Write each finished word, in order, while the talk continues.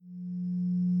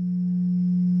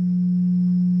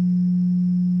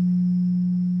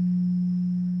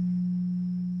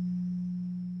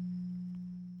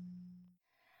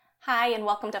Hi, and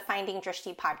welcome to Finding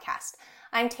Drishti podcast.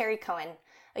 I'm Terry Cohen,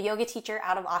 a yoga teacher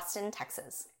out of Austin,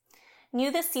 Texas. New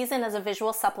this season as a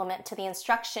visual supplement to the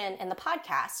instruction in the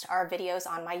podcast are videos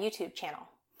on my YouTube channel.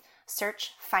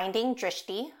 Search Finding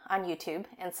Drishti on YouTube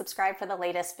and subscribe for the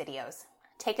latest videos.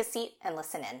 Take a seat and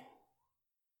listen in.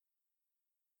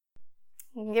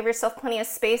 You can give yourself plenty of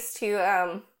space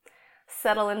to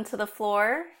settle into the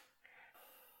floor.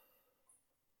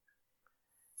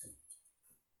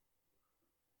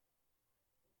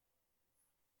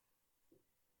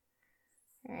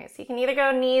 All right, so you can either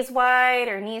go knees wide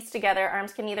or knees together.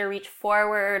 Arms can either reach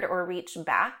forward or reach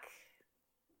back.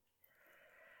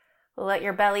 Let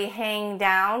your belly hang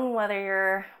down, whether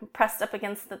you're pressed up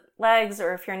against the legs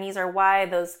or if your knees are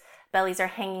wide, those bellies are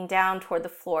hanging down toward the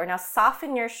floor. Now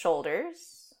soften your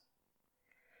shoulders.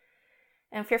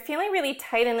 And if you're feeling really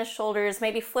tight in the shoulders,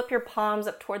 maybe flip your palms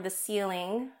up toward the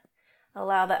ceiling.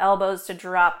 Allow the elbows to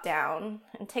drop down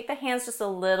and take the hands just a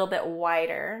little bit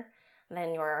wider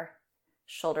than your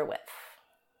shoulder width.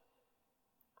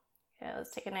 Okay,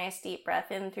 let's take a nice deep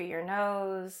breath in through your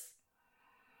nose.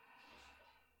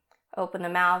 Open the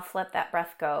mouth, let that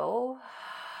breath go.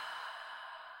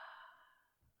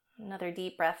 Another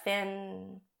deep breath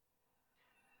in.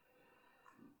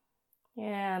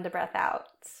 And a breath out.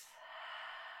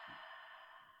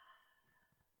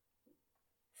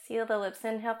 Seal the lips,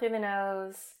 inhale through the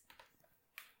nose.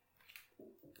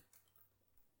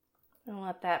 And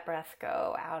let that breath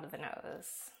go out of the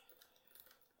nose.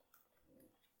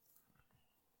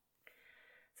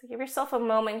 So give yourself a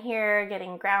moment here,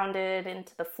 getting grounded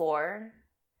into the floor.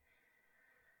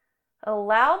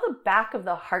 Allow the back of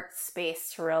the heart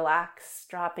space to relax,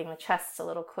 dropping the chest a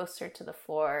little closer to the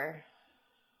floor.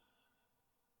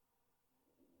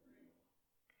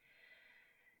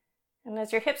 And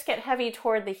as your hips get heavy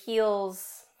toward the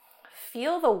heels,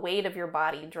 feel the weight of your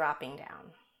body dropping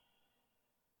down.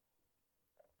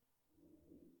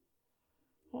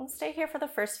 We'll stay here for the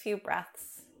first few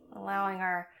breaths, allowing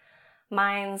our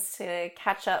minds to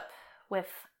catch up with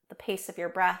the pace of your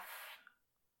breath.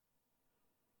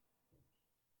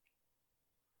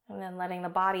 And then letting the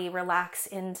body relax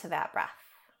into that breath.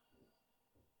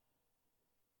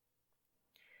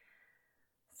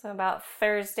 So about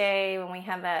Thursday, when we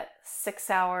had that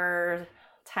 6-hour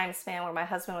time span where my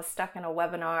husband was stuck in a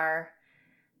webinar,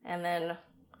 and then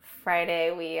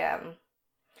Friday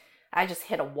I just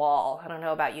hit a wall. I don't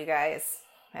know about you guys.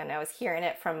 And I was hearing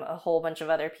it from a whole bunch of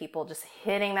other people, just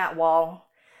hitting that wall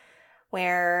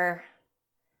where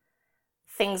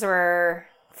things were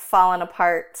falling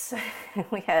apart.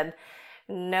 We had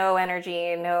no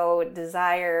energy, no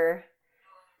desire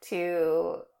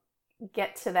to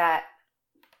get to that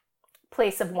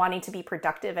place of wanting to be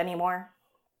productive anymore.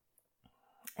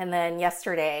 And then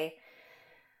yesterday,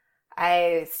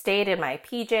 I stayed in my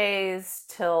PJs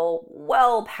till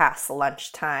well past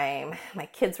lunchtime. My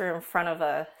kids were in front of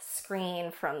a screen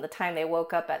from the time they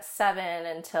woke up at 7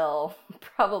 until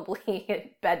probably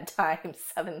at bedtime,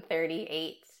 7:30,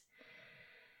 8.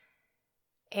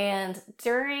 And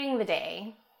during the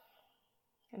day,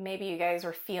 and maybe you guys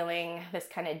were feeling this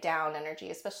kind of down energy,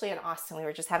 especially in Austin, we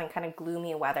were just having kind of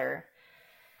gloomy weather.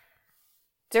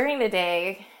 During the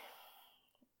day,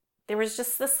 there was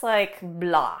just this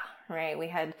blah, right? We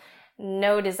had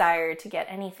no desire to get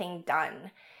anything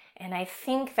done. And I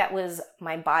think that was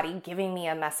my body giving me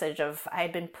a message of I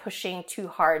had been pushing too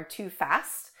hard, too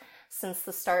fast since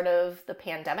the start of the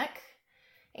pandemic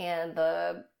and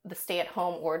the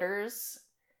stay-at-home orders.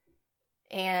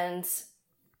 And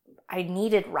I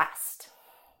needed rest.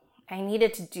 I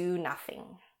needed to do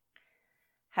nothing,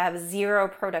 have zero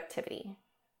productivity.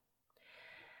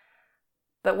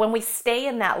 But when we stay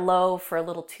in that low for a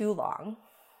little too long,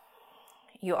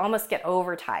 you almost get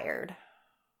overtired,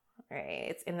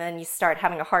 right? And then you start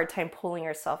having a hard time pulling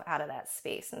yourself out of that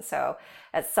space. And so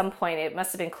at some point, it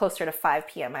must have been closer to 5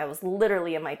 p.m. I was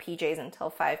literally in my PJs until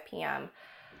 5 p.m.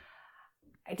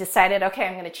 I decided, okay,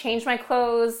 I'm going to change my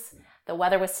clothes. The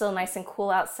weather was still nice and cool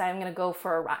outside. I'm going to go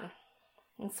for a run.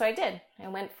 And so I did. I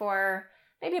went for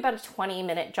maybe about a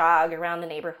 20-minute jog around the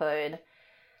neighborhood.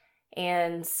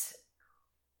 And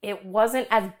it wasn't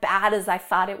as bad as I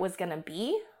thought it was going to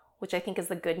be, which I think is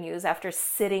the good news after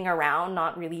sitting around,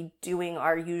 not really doing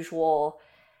our usual,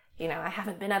 I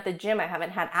haven't been at the gym. I haven't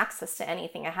had access to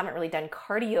anything. I haven't really done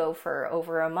cardio for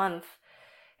over a month.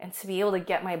 And to be able to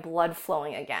get my blood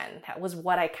flowing again, that was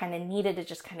what I kind of needed to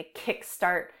just kind of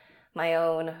kickstart my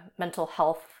own mental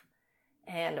health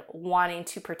and wanting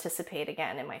to participate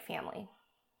again in my family.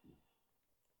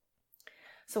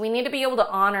 So we need to be able to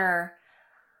honor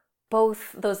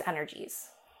both those energies.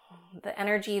 The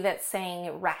energy that's saying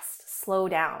rest, slow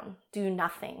down, do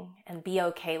nothing, and be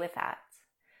okay with that.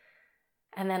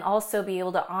 And then also be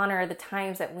able to honor the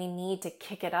times that we need to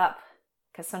kick it up,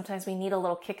 because sometimes we need a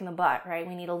little kick in the butt, right?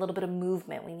 We need a little bit of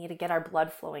movement. We need to get our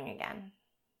blood flowing again.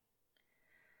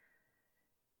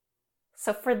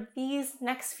 So for these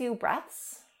next few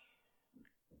breaths,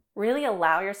 really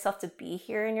allow yourself to be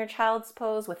here in your child's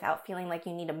pose without feeling like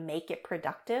you need to make it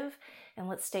productive. And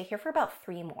let's stay here for about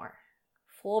 3 more.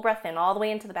 Full breath in all the way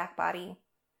into the back body.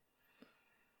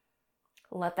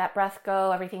 Let that breath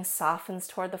go. Everything softens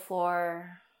toward the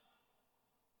floor.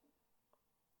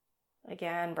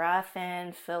 Again, breath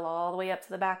in, fill all the way up to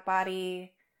the back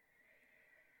body.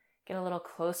 Get a little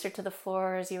closer to the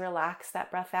floor as you relax that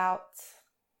breath out.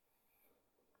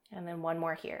 And then 1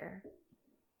 more here.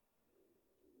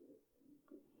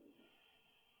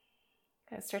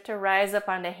 Okay, start to rise up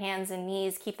onto hands and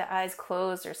knees. Keep the eyes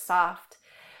closed or soft.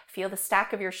 Feel the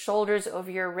stack of your shoulders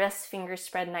over your wrists, fingers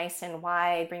spread nice and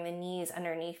wide. Bring the knees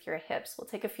underneath your hips. We'll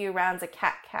take a few rounds of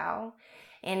cat-cow.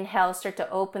 Inhale, start to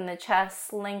open the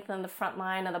chest, lengthen the front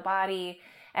line of the body.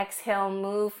 Exhale,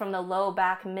 move from the low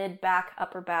back, mid back,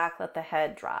 upper back. Let the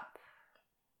head drop.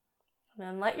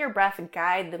 Then let your breath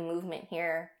guide the movement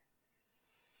here.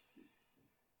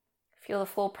 Feel the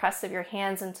full press of your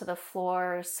hands into the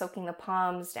floor, soaking the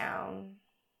palms down.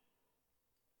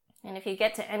 And if you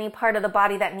get to any part of the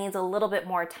body that needs a little bit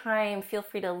more time, feel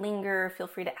free to linger, feel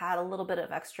free to add a little bit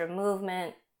of extra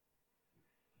movement.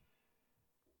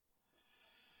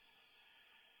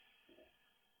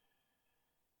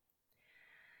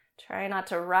 Try not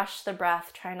to rush the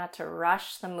breath, try not to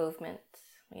rush the movement.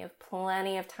 We have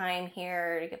plenty of time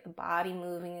here to get the body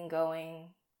moving and going.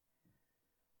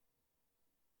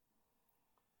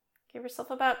 Give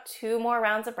yourself about 2 more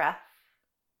rounds of breath.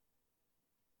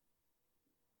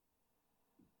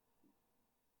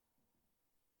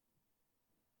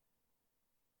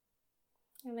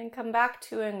 And then come back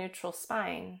to a neutral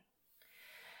spine.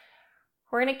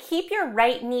 We're going to keep your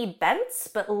right knee bent,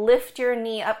 but lift your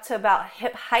knee up to about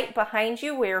hip height behind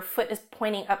you where your foot is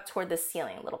pointing up toward the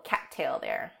ceiling. A little cattail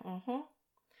there.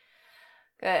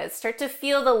 Good. Start to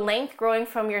feel the length growing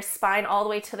from your spine all the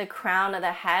way to the crown of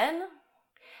the head.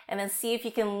 And then see if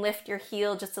you can lift your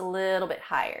heel just a little bit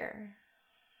higher.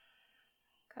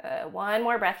 Good. 1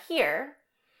 more breath here.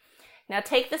 Now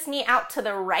take this knee out to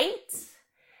the right.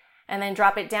 And then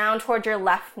drop it down toward your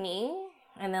left knee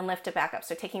and then lift it back up.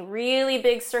 So taking really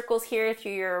big circles here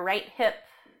through your right hip.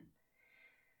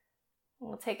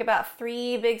 We'll take about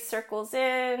 3 big circles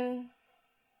in.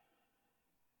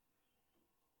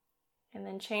 And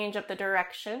then change up the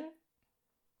direction.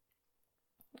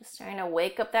 Just trying to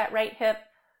wake up that right hip.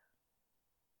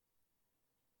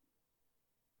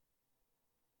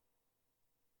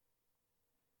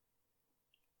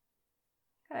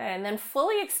 And then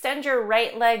fully extend your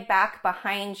right leg back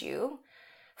behind you.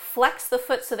 Flex the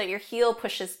foot so that your heel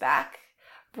pushes back.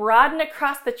 Broaden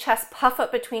across the chest, puff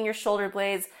up between your shoulder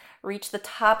blades. Reach the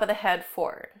top of the head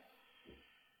forward.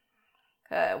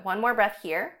 Good. 1 more breath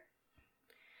here.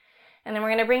 And then we're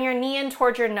going to bring your knee in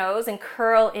towards your nose and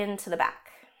curl into the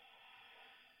back.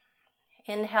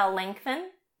 Inhale, lengthen.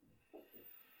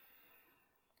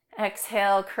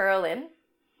 Exhale, curl in.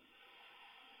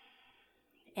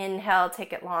 Inhale,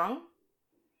 take it long.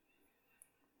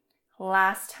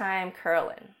 Last time, curl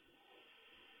in.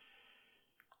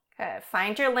 Okay,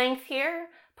 find your length here.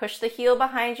 Push the heel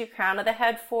behind you, crown of the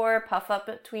head forward, puff up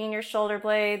between your shoulder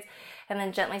blades, and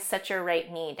then gently set your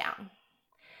right knee down.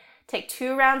 Take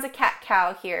 2 rounds of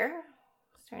cat-cow here.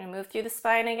 Starting to move through the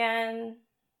spine again.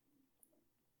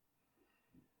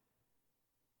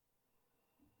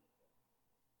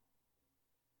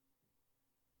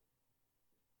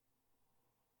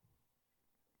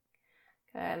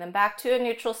 Good, and then back to a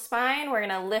neutral spine. We're going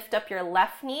to lift up your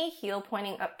left knee, heel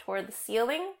pointing up toward the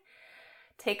ceiling.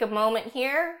 Take a moment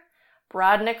here,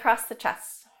 broaden across the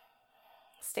chest.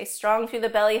 Stay strong through the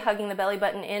belly, hugging the belly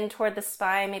button in toward the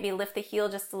spine. Maybe lift the heel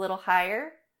just a little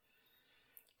higher.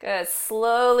 Good,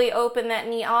 slowly open that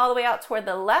knee all the way out toward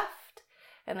the left,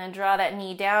 and then draw that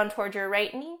knee down toward your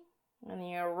right knee, and then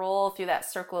you're going to roll through that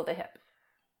circle of the hip.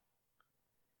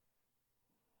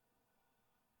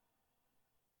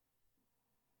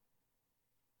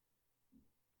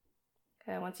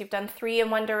 Okay, once you've done 3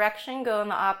 in one direction, go in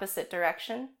the opposite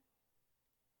direction.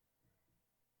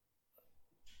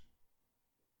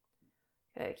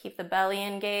 Good, keep the belly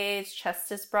engaged,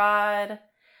 chest is broad.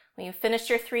 When you finish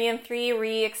your 3 and 3,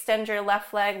 re-extend your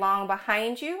left leg long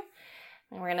behind you.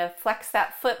 And we're going to flex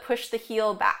that foot, push the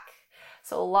heel back.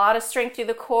 So a lot of strength through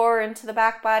the core into the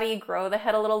back body. Grow the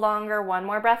head a little longer. 1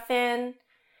 more breath in.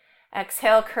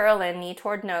 Exhale, curl in, knee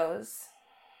toward nose.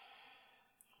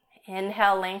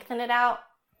 Inhale, lengthen it out.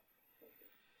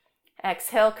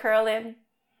 Exhale, curl in.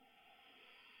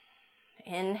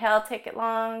 Inhale, take it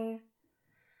long.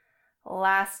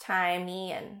 Last time,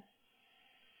 knee in.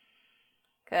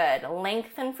 Good.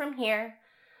 Lengthen from here.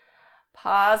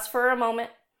 Pause for a moment.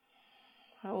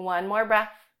 One more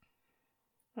breath.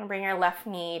 And bring your left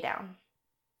knee down.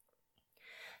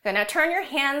 Good. Now turn your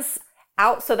hands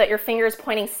out so that your fingers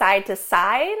pointing side to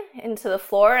side into the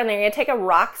floor. And then you're going to take a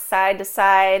rock side to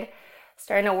side,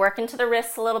 starting to work into the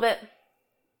wrists a little bit.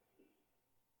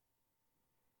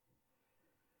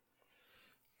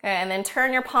 Okay, and then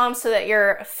turn your palms so that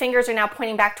your fingers are now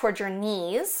pointing back towards your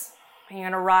knees. And you're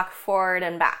going to rock forward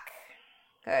and back.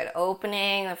 Good.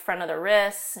 Opening the front of the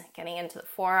wrists, getting into the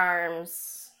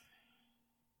forearms.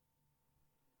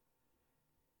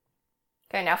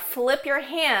 Okay, now flip your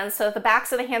hands so that the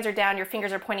backs of the hands are down, your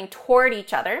fingers are pointing toward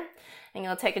each other. And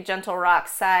you'll take a gentle rock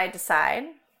side to side.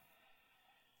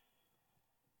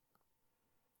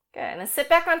 Good, and then sit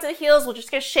back onto the heels. We're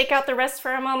just going to shake out the wrists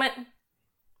for a moment.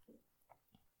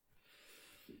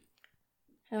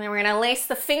 And then we're going to lace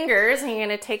the fingers and you're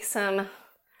going to take some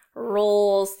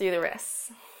rolls through the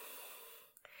wrists.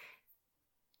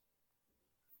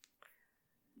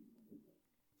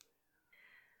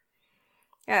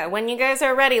 Good. When you guys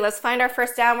are ready, let's find our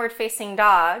first downward facing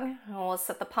dog. And we'll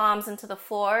set the palms into the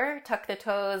floor, tuck the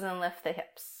toes, and lift the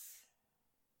hips.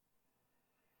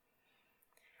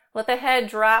 Let the head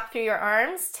drop through your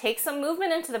arms. Take some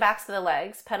movement into the backs of the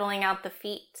legs, pedaling out the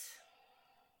feet.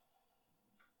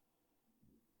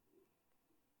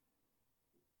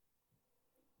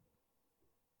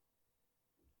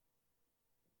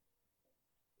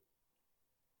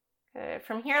 Good.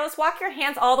 From here, let's walk your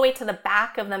hands all the way to the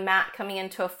back of the mat, coming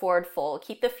into a forward fold.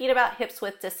 Keep the feet about hips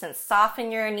width distance.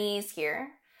 Soften your knees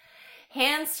here.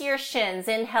 Hands to your shins.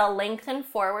 Inhale, lengthen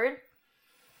forward.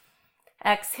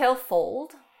 Exhale,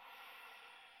 fold.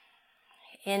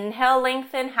 Inhale,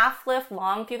 lengthen, half lift,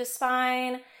 long through the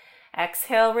spine.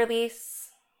 Exhale, release.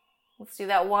 Let's do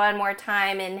that one more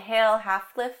time. Inhale,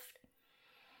 half lift.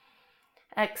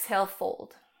 Exhale,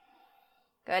 fold.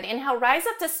 Good. Inhale, rise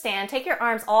up to stand. Take your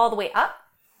arms all the way up.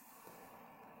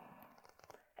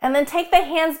 And then take the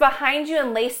hands behind you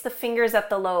and lace the fingers at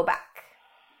the low back.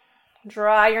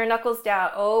 Draw your knuckles down.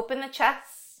 Open the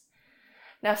chest.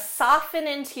 Now soften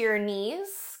into your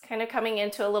knees, kind of coming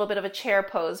into a little bit of a chair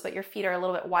pose, but your feet are a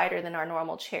little bit wider than our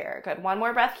normal chair. Good. One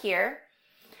more breath here.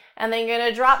 And then you're going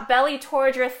to drop belly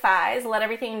towards your thighs. Let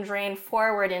everything drain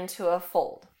forward into a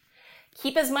fold.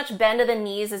 Keep as much bend of the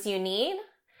knees as you need.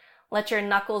 Let your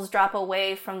knuckles drop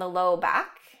away from the low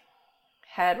back.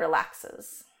 Head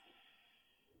relaxes.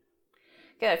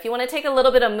 Good. If you want to take a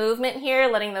little bit of movement here,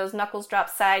 letting those knuckles drop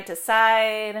side to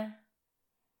side.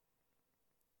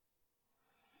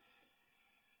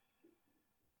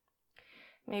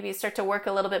 Maybe start to work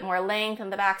a little bit more length in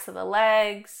the backs of the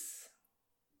legs.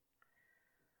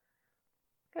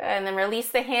 Good. And then release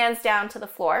the hands down to the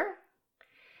floor.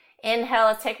 Inhale,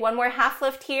 let's take one more half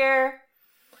lift here.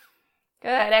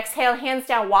 Good. Exhale, hands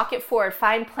down, walk it forward,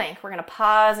 find plank. We're going to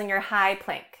pause in your high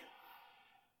plank.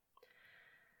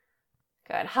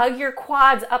 Good. Hug your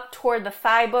quads up toward the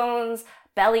thigh bones,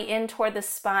 belly in toward the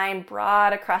spine,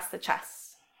 broad across the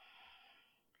chest.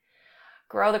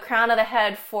 Grow the crown of the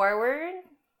head forward.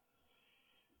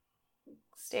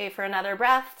 Stay for another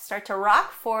breath. Start to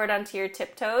rock forward onto your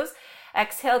tiptoes.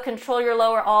 Exhale, control your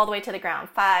lower all the way to the ground.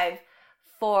 5,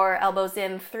 4, elbows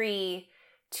in, 3,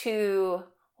 2,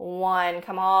 1,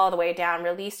 come all the way down.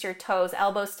 Release your toes.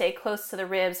 Elbows stay close to the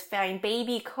ribs. Find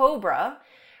baby cobra.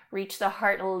 Reach the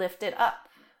heart, lift it up.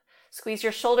 Squeeze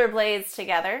your shoulder blades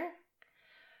together.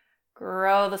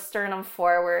 Grow the sternum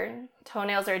forward.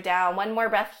 Toenails are down. One more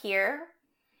breath here.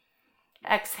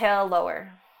 Exhale,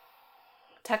 lower.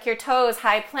 Tuck your toes,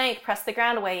 high plank. Press the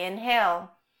ground away.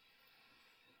 Inhale.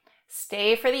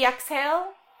 Stay for the exhale.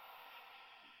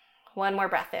 One more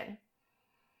breath in.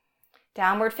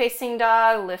 Downward facing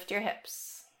dog, lift your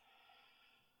hips.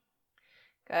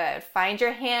 Good. Find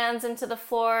your hands into the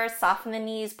floor, soften the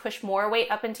knees, push more weight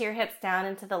up into your hips, down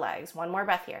into the legs. One more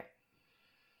breath here.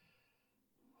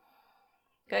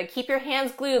 Good. Keep your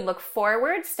hands glued, look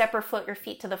forward, step or float your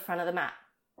feet to the front of the mat.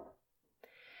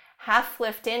 Half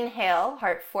lift, inhale,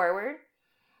 heart forward.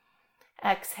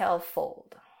 Exhale,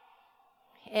 fold.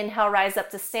 Inhale, rise up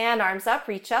to stand, arms up,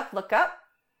 reach up, look up.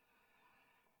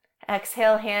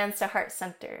 Exhale, hands to heart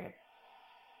center.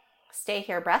 Stay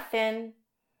here, breath in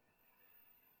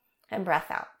and breath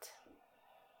out.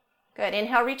 Good.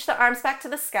 Inhale, reach the arms back to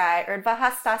the sky, Urdhva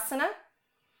Hastasana.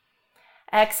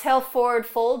 Exhale, forward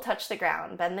fold, touch the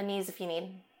ground. Bend the knees if you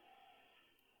need.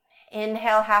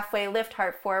 Inhale, halfway lift,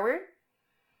 heart forward.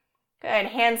 Good,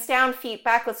 hands down, feet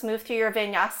back. Let's move through your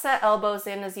vinyasa, elbows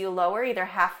in as you lower, either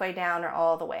halfway down or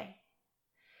all the way.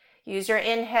 Use your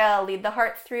inhale, lead the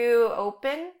heart through,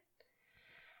 open.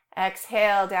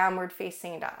 Exhale, downward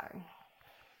facing dog.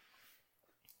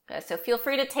 Good, so feel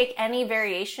free to take any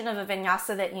variation of a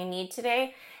vinyasa that you need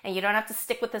today, and you don't have to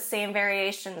stick with the same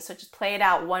variation, so just play it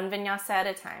out one vinyasa at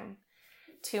a time.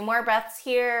 2 more breaths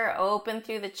here, open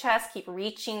through the chest, keep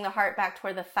reaching the heart back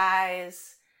toward the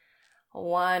thighs.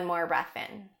 1 more breath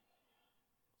in.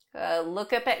 Good.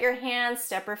 Look up at your hands,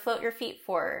 step or float your feet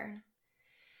forward.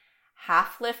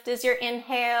 Half lift is your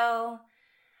inhale.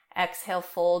 Exhale,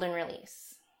 fold and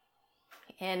release.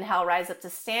 Inhale, rise up to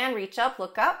stand, reach up,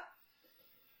 look up.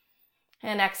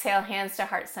 And exhale, hands to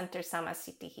heart center,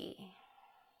 Samasthiti.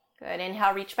 Good.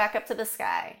 Inhale, reach back up to the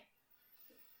sky.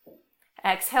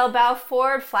 Exhale, bow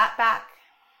forward, flat back.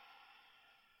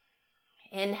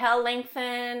 Inhale,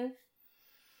 lengthen.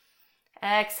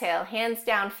 Exhale, hands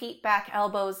down, feet back,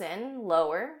 elbows in,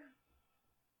 lower.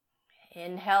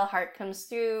 Inhale, heart comes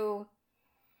through.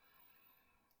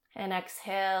 And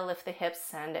exhale, lift the hips,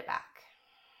 send it back.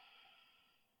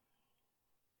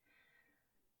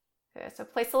 Good, so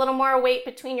place a little more weight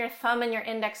between your thumb and your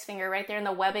index finger, right there in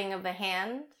the webbing of the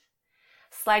hand.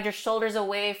 Slide your shoulders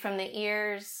away from the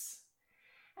ears.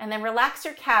 And then relax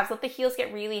your calves. Let the heels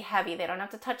get really heavy. They don't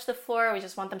have to touch the floor. We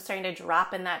just want them starting to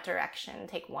drop in that direction.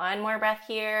 Take 1 more breath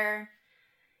here.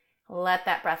 Let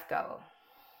that breath go.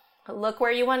 Look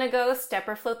where you want to go. Step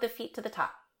or float the feet to the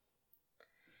top.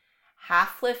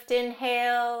 Half lift,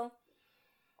 inhale.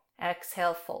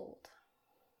 Exhale, fold.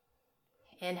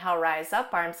 Inhale, rise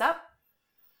up, arms up.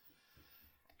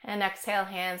 And exhale,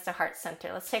 hands to heart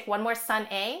center. Let's take 1 more Sun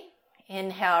A.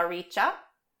 Inhale, reach up.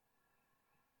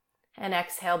 And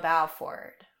exhale, bow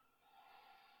forward.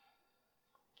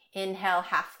 Inhale,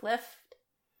 half lift.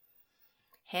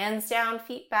 Hands down,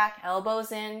 feet back,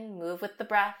 elbows in. Move with the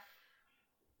breath.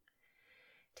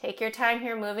 Take your time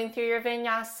here, moving through your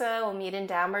vinyasa. We'll meet in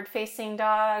downward facing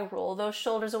dog. Roll those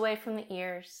shoulders away from the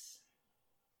ears.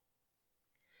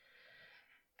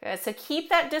 Good, so keep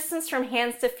that distance from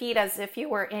hands to feet as if you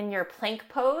were in your plank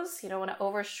pose. You don't want to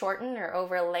over shorten or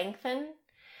over lengthen.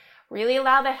 Really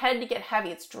allow the head to get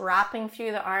heavy. It's dropping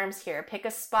through the arms here. Pick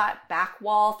a spot, back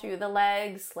wall through the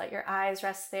legs. Let your eyes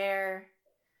rest there.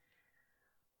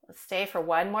 Let's stay for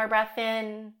 1 more breath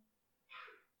in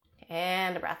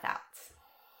and a breath out.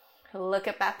 Look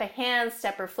up at the hands,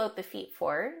 step or float the feet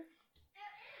forward.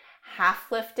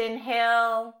 Half lift,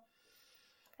 inhale.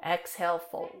 Exhale,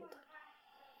 fold.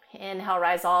 Inhale,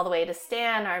 rise all the way to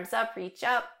stand, arms up, reach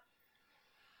up.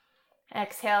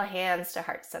 Exhale, hands to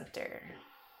heart center.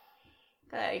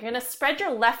 Good. You're going to spread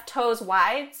your left toes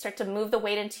wide. Start to move the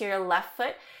weight into your left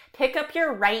foot. Pick up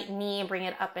your right knee and bring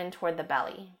it up in toward the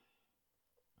belly.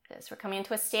 Good. So we're coming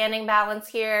into a standing balance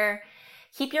here.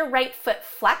 Keep your right foot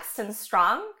flexed and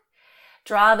strong.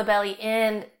 Draw the belly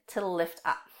in to lift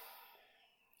up.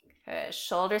 Good.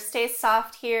 Shoulders stay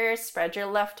soft here. Spread your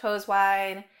left toes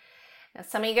wide. Now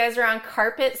some of you guys are on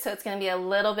carpet, so it's going to be a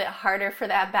little bit harder for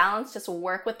that balance. Just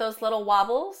work with those little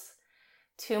wobbles.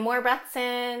 2 more breaths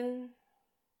in.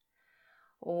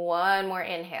 1 more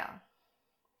inhale.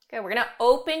 Good. We're going to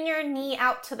open your knee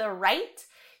out to the right.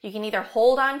 You can either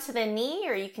hold on to the knee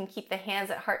or you can keep the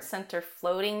hands at heart center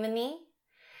floating the knee.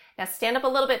 Now stand up a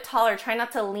little bit taller. Try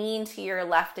not to lean to your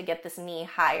left to get this knee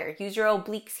higher. Use your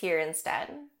obliques here instead.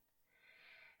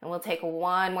 And we'll take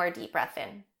 1 more deep breath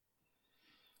in.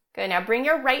 Good. Now bring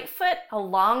your right foot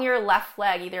along your left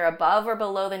leg, either above or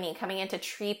below the knee, coming into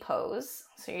tree pose.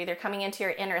 So you're either coming into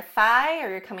your inner thigh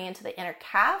or you're coming into the inner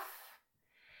calf.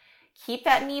 Keep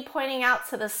that knee pointing out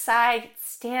to the side.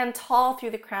 Stand tall through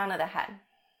the crown of the head.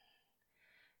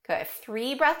 Good.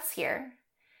 3 breaths here.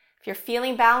 If you're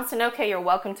feeling balanced and okay, you're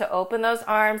welcome to open those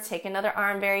arms. Take another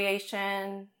arm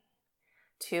variation.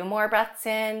 2 more breaths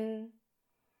in.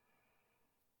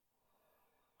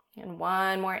 And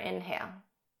 1 more inhale.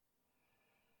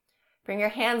 Bring your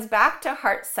hands back to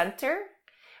heart center.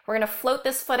 We're going to float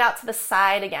this foot out to the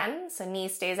side again. So knee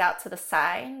stays out to the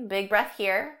side. Big breath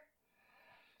here.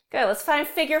 Good. Let's find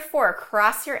figure 4.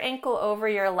 Cross your ankle over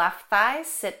your left thigh.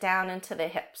 Sit down into the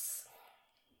hips.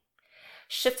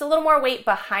 Shift a little more weight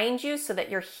behind you so that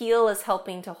your heel is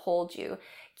helping to hold you.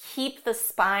 Keep the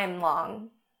spine long.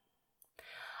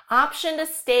 Option to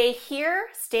stay here,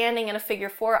 standing in a figure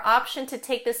 4. Option to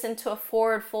take this into a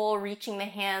forward fold, reaching the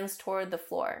hands toward the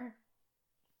floor.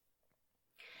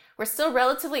 We're still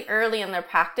relatively early in the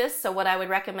practice, so what I would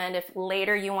recommend if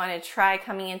later you want to try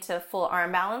coming into full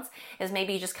arm balance is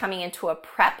maybe just coming into a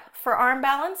prep for arm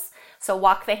balance. So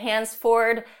walk the hands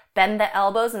forward, Bend the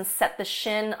elbows and set the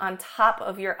shin on top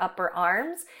of your upper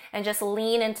arms and just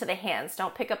lean into the hands.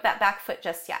 Don't pick up that back foot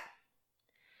just yet.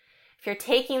 If you're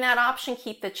taking that option,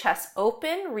 keep the chest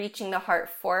open, reaching the heart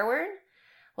forward.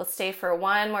 We'll stay for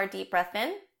one more deep breath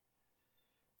in.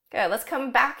 Good. Let's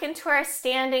come back into our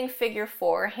standing figure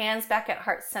four. Hands back at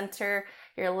heart center.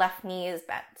 Your left knee is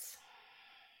bent.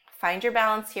 Find your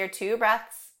balance here. 2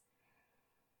 breaths.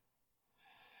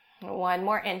 One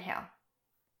more inhale.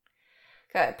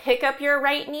 Good. Pick up your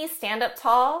right knee. Stand up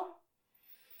tall.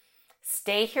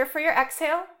 Stay here for your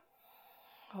exhale.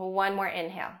 One more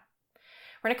inhale.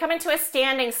 We're going to come into a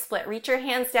standing split. Reach your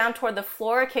hands down toward the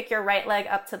floor. Kick your right leg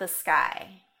up to the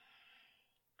sky.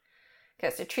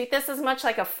 Okay, so treat this as much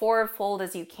like a forward fold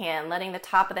as you can, letting the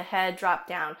top of the head drop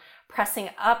down,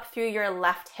 pressing up through your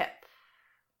left hip.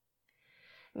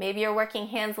 Maybe you're working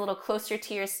hands a little closer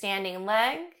to your standing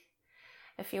leg.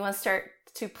 If you want to start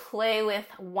to play with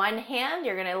one hand,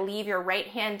 you're going to leave your right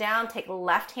hand down, take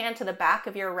left hand to the back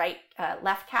of your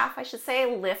left calf, I should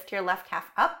say, lift your left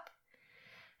calf up.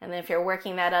 And then if you're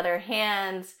working that other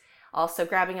hand, also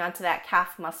grabbing onto that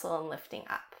calf muscle and lifting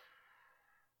up.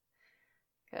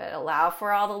 Good. Allow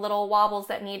for all the little wobbles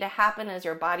that need to happen as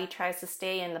your body tries to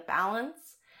stay in the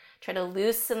balance. Try to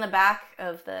loosen the back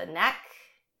of the neck,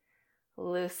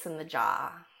 loosen the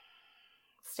jaw.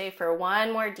 Stay for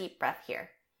one more deep breath here.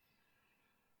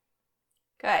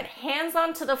 Good. Hands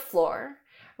onto the floor.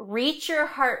 Reach your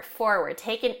heart forward.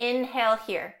 Take an inhale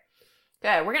here.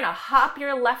 Good. We're going to hop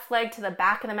your left leg to the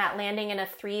back of the mat, landing in a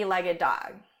 3-legged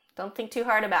dog. Don't think too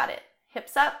hard about it.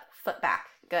 Hips up, foot back.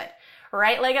 Good.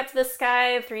 Right leg up to the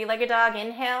sky, 3-legged dog,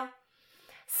 inhale.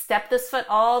 Step this foot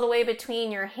all the way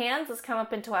between your hands. Let's come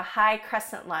up into a high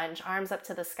crescent lunge, arms up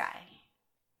to the sky.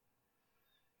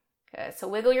 Good, so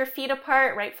wiggle your feet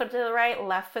apart, right foot to the right,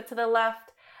 left foot to the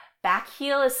left. Back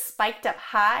heel is spiked up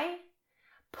high.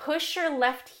 Push your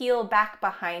left heel back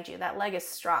behind you. That leg is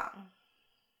strong.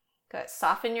 Good,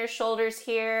 soften your shoulders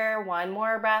here. One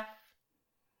more breath.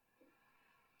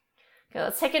 Okay,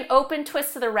 let's take an open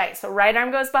twist to the right. So right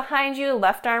arm goes behind you,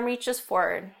 left arm reaches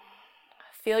forward.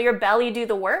 Feel your belly do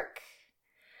the work.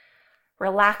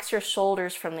 Relax your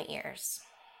shoulders from the ears.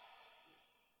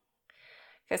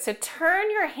 Okay, so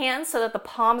turn your hands so that the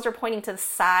palms are pointing to the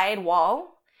side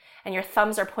wall and your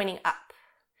thumbs are pointing up.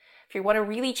 If you want to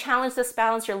really challenge this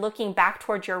balance, you're looking back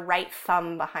towards your right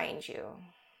thumb behind you.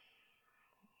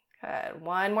 Good.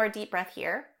 One more deep breath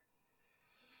here.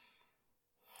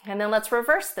 And then let's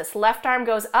reverse this. Left arm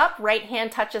goes up, right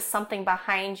hand touches something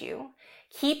behind you.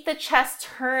 Keep the chest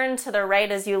turned to the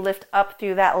right as you lift up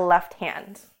through that left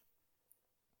hand.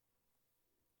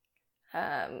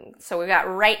 So we got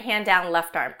right hand down,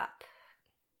 left arm up.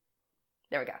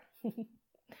 There we go.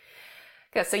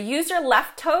 Good, so use your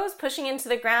left toes pushing into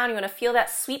the ground. You want to feel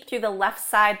that sweep through the left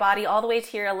side body all the way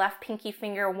to your left pinky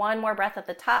finger. One more breath at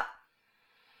the top.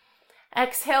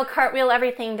 Exhale, cartwheel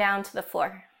everything down to the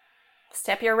floor.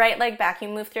 Step your right leg back. You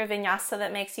move through a vinyasa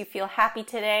that makes you feel happy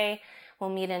today. We'll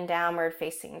meet in downward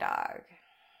facing dog.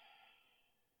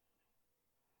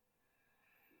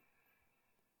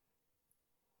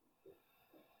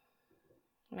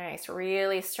 Nice,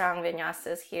 really strong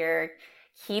vinyasas here.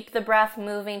 Keep the breath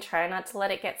moving. Try not to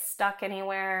let it get stuck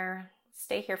anywhere.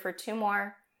 Stay here for 2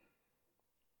 more.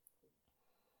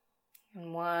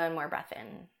 And 1 more breath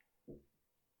in.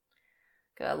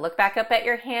 Good. Look back up at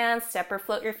your hands. Step or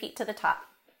float your feet to the top.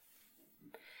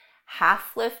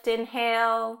 Half lift,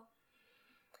 inhale.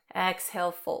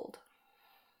 Exhale, fold.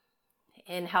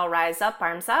 Inhale, rise up,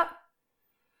 arms up.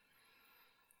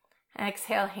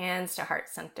 Exhale, hands to heart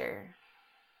center.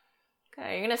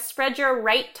 Okay, you're going to spread your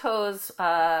right toes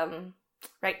wide.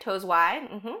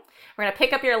 We're going to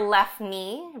pick up your left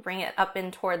knee, bring it up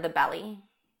in toward the belly.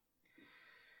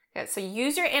 Good. So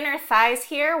use your inner thighs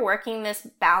here, working this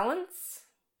balance.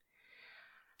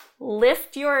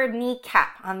 Lift your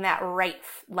kneecap on that right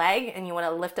leg, and you want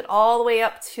to lift it all the way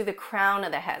up to the crown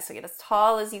of the head. So get as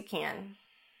tall as you can.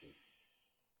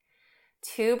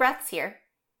 2 breaths here.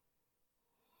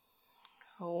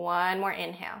 1 more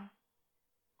inhale.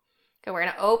 Okay, we're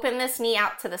going to open this knee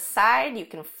out to the side. You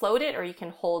can float it or you can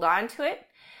hold on to it.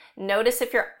 Notice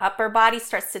if your upper body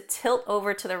starts to tilt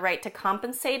over to the right to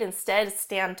compensate. Instead,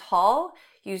 stand tall.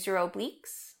 Use your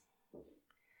obliques.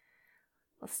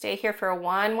 We'll stay here for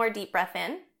 1 more deep breath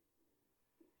in.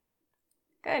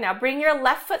 Good. Now bring your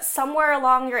left foot somewhere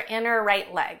along your inner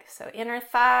right leg. So inner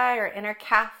thigh or inner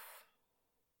calf.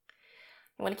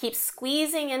 You want to keep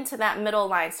squeezing into that middle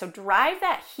line. So drive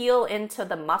that heel into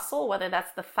the muscle, whether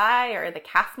that's the thigh or the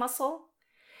calf muscle,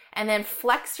 and then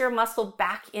flex your muscle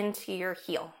back into your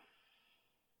heel.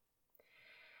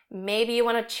 Maybe you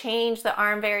want to change the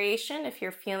arm variation if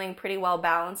you're feeling pretty well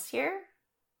balanced here.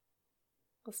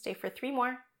 We'll stay for 3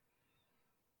 more.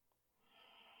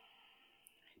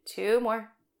 2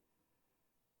 more.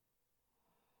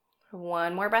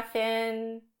 1 more breath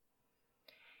in.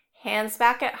 Hands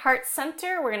back at heart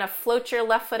center. We're going to float your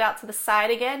left foot out to the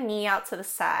side again, knee out to the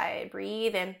side.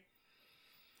 Breathe in.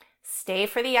 Stay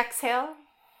for the exhale.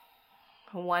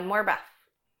 1 more breath.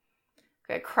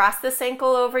 Good. Cross this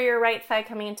ankle over your right thigh,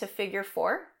 coming into figure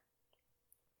 4.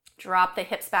 Drop the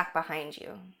hips back behind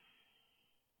you.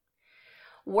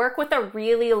 Work with a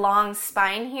really long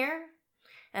spine here,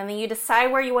 and then you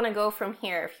decide where you want to go from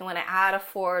here. If you want to add a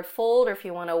forward fold or if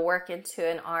you want to work into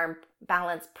an arm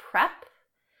balance prep.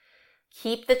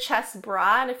 Keep the chest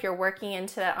broad if you're working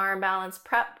into that arm balance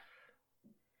prep.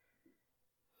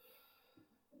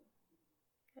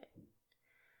 Okay.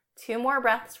 2 more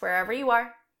breaths wherever you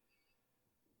are.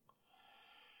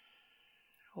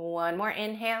 1 more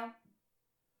inhale.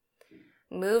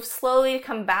 Move slowly to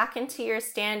come back into your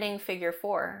standing figure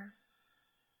 4.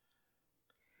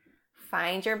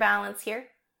 Find your balance here.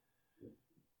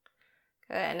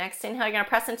 Good. Next inhale, you're going to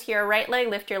press into your right leg.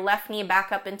 Lift your left knee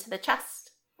back up into the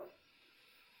chest.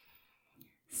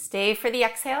 Stay for the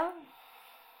exhale.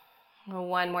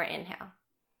 1 more inhale.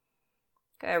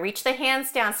 Good. Reach the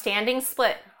hands down, standing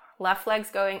split. Left leg's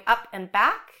going up and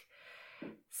back.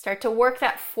 Start to work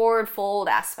that forward fold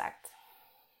aspect.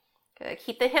 Good.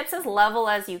 Keep the hips as level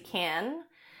as you can,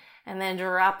 and then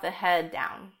drop the head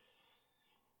down.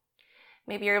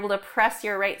 Maybe you're able to press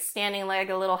your right standing leg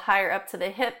a little higher up to the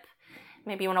hip.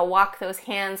 Maybe you want to walk those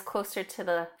hands closer to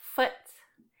the foot.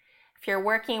 If you're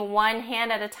working one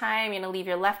hand at a time, you're going to leave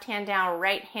your left hand down,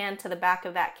 right hand to the back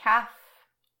of that calf.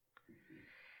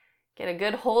 Get a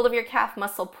good hold of your calf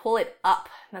muscle, pull it up.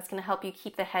 That's going to help you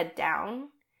keep the head down.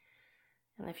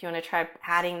 And if you want to try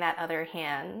adding that other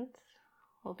hand,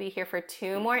 we'll be here for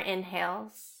 2 more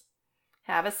inhales.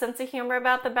 Have a sense of humor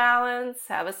about the balance.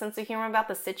 Have a sense of humor about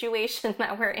the situation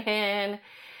that we're in.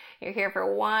 You're here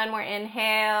for 1 more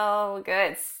inhale.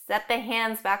 Good. Set the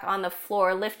hands back on the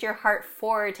floor. Lift your heart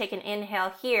forward. Take an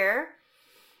inhale here.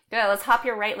 Good. Let's hop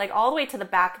your right leg all the way to the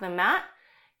back of the mat,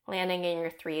 landing in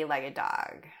your 3-legged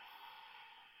dog.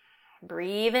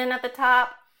 Breathe in at the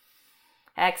top.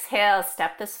 Exhale.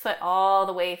 Step this foot all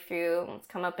the way through. Let's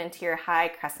come up into your high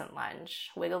crescent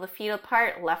lunge. Wiggle the feet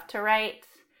apart, left to right.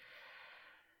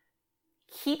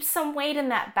 Keep some weight in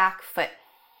that back foot.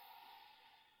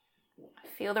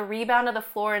 Feel the rebound of the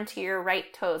floor into your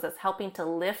right toes. That's helping to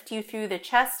lift you through the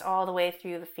chest all the way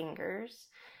through the fingers.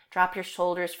 Drop your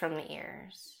shoulders from the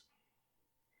ears.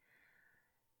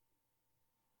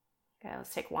 Okay,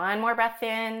 let's take 1 more breath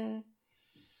in.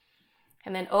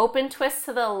 And then open twist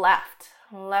to the left.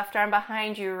 Left arm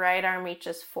behind you, right arm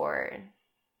reaches forward.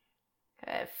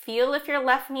 Good. Feel if your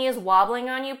left knee is wobbling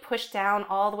on you, push down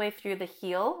all the way through the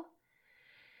heel.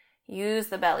 Use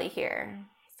the belly here.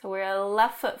 So we're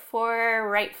left foot forward,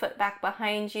 right foot back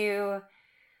behind you.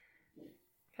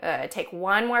 Good. Take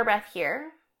 1 more breath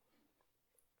here.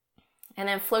 And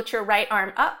then float your right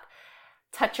arm up.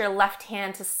 Touch your left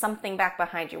hand to something back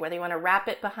behind you, whether you want to wrap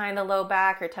it behind the low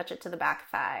back or touch it to the back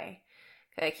thigh.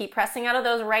 Good. Keep pressing out of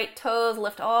those right toes.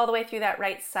 Lift all the way through that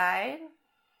right side.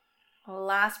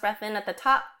 Last breath in at the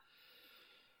top.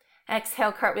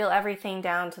 Exhale, cartwheel everything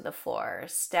down to the floor.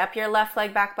 Step your left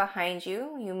leg back behind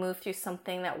you. You move through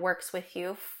something that works with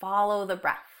you. Follow the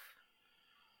breath.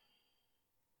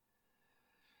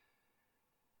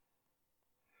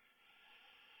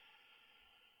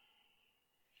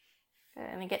 Good.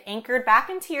 And then get anchored back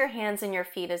into your hands and your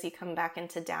feet as you come back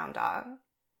into down dog.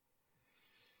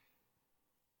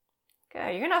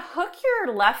 Good. You're going to hook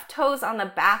your left toes on the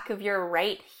back of your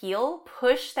right heel.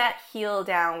 Push that heel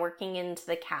down, working into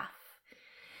the calf.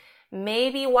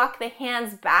 Maybe walk the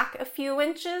hands back a few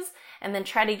inches and then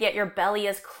try to get your belly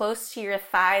as close to your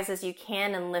thighs as you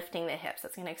can and lifting the hips.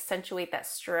 That's going to accentuate that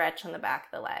stretch on the back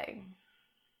of the leg.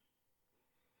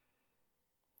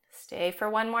 Stay for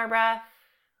 1 more breath.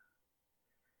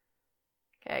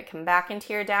 Okay, come back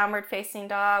into your downward facing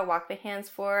dog. Walk the hands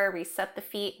forward, reset the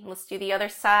feet. Let's do the other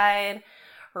side.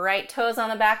 Right toes on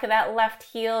the back of that left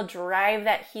heel. Drive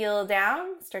that heel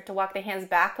down. Start to walk the hands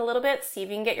back a little bit. See if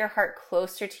you can get your heart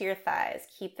closer to your thighs.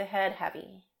 Keep the head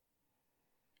heavy.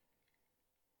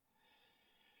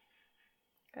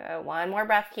 Good. 1 more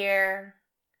breath here.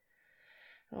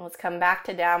 And let's come back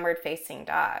to downward facing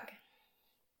dog.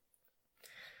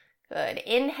 Good.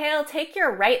 Inhale, take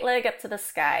your right leg up to the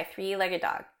sky. 3-legged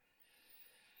dog.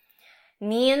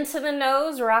 Knee into the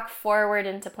nose, rock forward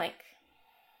into plank.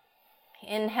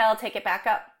 Inhale, take it back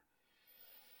up.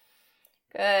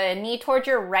 Good. Knee towards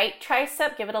your right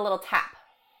tricep. Give it a little tap.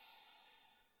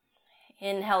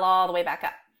 Inhale all the way back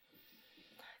up.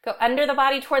 Go under the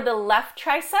body toward the left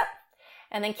tricep.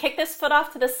 And then kick this foot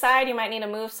off to the side. You might need to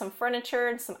move some furniture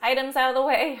and some items out of the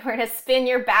way. We're going to spin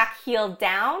your back heel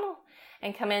down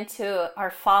and come into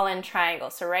our fallen triangle.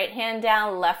 So right hand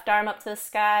down, left arm up to the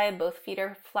sky. Both feet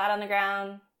are flat on the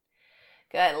ground.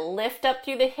 Good. Lift up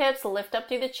through the hips, lift up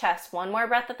through the chest. One more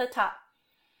breath at the top.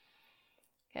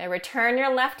 Okay, return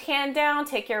your left hand down.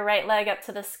 Take your right leg up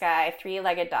to the sky.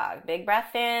 Three-legged dog. Big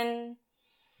breath in.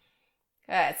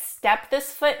 Good. Step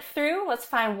this foot through. Let's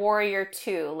find warrior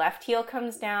two. Left heel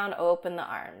comes down, open the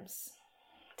arms.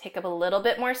 Take up a little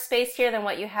bit more space here than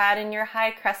what you had in your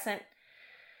high crescent.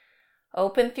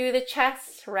 Open through the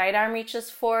chest. Right arm reaches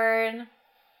forward.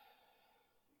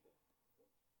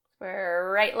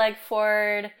 Right leg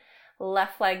forward,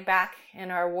 left leg back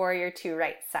in our warrior two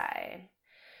right side.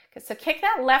 Okay, so kick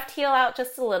that left heel out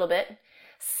just a little bit.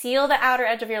 Seal the outer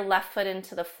edge of your left foot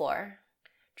into the floor.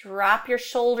 Drop your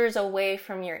shoulders away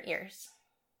from your ears.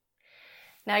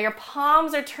 Now your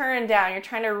palms are turned down. You're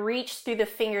trying to reach through the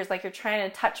fingers like you're trying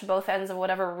to touch both ends of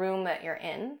whatever room that you're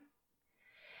in.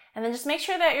 And then just make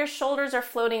sure that your shoulders are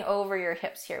floating over your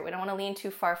hips here. We don't want to lean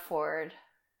too far forward,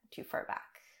 too far back.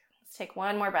 Let's take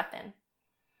one more breath in.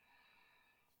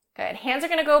 Good. Hands are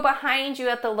going to go behind you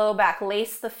at the low back.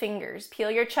 Lace the fingers.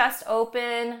 Peel your chest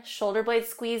open. Shoulder blades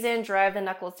squeeze in. Drive the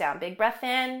knuckles down. Big breath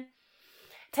in.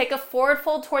 Take a forward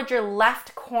fold towards your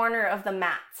left corner of the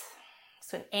mat.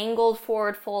 So an angled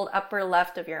forward fold, upper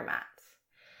left of your mat.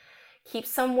 Keep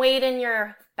some weight in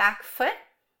your back foot.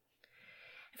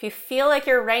 If you feel like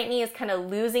your right knee is kind of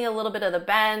losing a little bit of the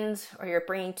bend or you're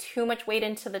bringing too much weight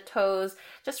into the toes,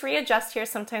 just readjust here.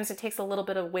 Sometimes it takes a little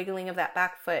bit of wiggling of that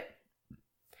back foot.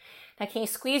 Now, can you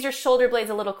squeeze your shoulder blades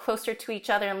a little closer to each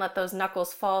other and let those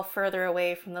knuckles fall further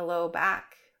away from the low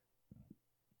back?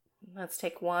 Let's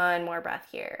take one more breath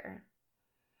here.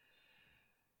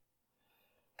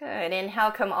 Good.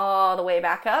 Inhale, come all the way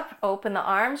back up. Open the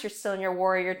arms. You're still in your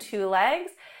warrior two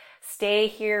legs. Stay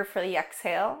here for the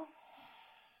exhale.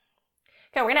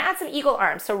 Okay, we're going to add some eagle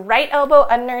arms. So right elbow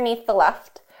underneath the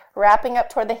left. Wrapping up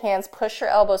toward the hands. Push your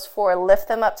elbows forward. Lift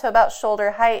them up to about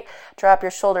shoulder height. Drop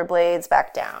your shoulder blades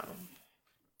back down.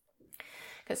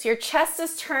 So your chest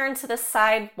is turned to the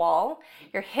side wall.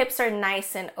 Your hips are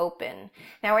nice and open.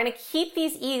 Now we're going to keep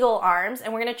these eagle arms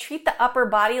and we're going to treat the upper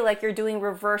body like you're doing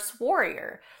reverse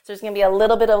warrior. So there's going to be a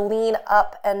little bit of lean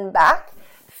up and back.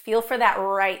 Feel for that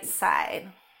right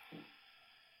side.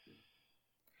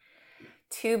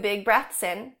 2 big breaths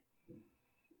in.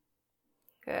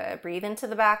 Good. Breathe into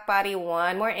the back body.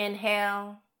 One more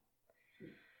inhale.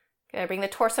 Good. Bring the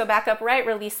torso back upright.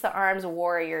 Release the arms.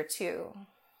 Warrior two.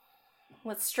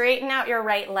 Let's straighten out your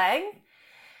right leg.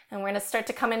 And we're going to start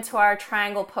to come into our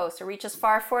triangle pose. So reach as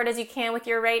far forward as you can with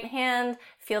your right hand.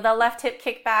 Feel the left hip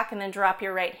kick back and then drop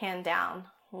your right hand down.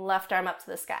 Left arm up to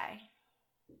the sky.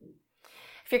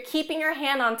 If you're keeping your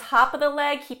hand on top of the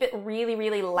leg, keep it really,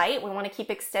 really light. We want to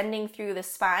keep extending through the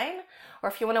spine. Or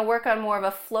if you want to work on more of a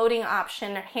floating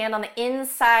option, hand on the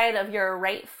inside of your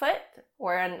right foot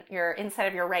or on your inside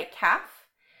of your right calf.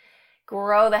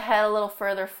 Grow the head a little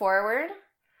further forward.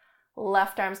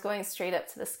 Left arm's going straight up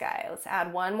to the sky. Let's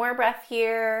add one more breath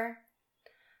here.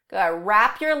 Good.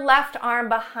 Wrap your left arm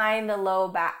behind the low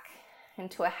back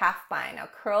into a half bind. Now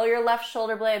curl your left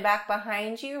shoulder blade back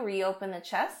behind you. Reopen the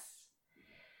chest.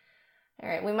 All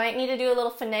right, we might need to do a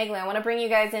little finagling. I want to bring you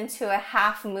guys into a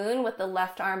half moon with the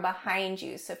left arm behind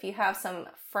you. So if you have some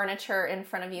furniture in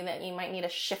front of you that you might need to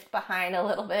shift behind a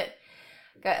little bit.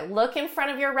 Good. Look in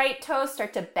front of your right toe.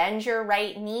 Start to bend your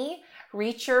right knee.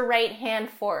 Reach your right hand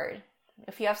forward.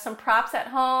 If you have some props at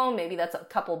home, maybe that's a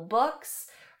couple books.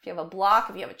 If you have a block,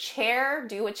 if you have a chair,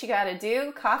 do what you got to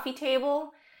do. Coffee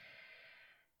table.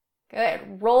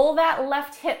 Good. Roll that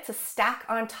left hip to stack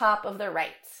on top of the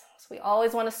right. So we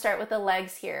always want to start with the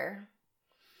legs here.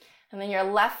 And then your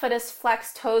left foot is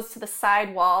flexed, toes to the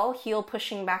side wall, heel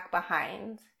pushing back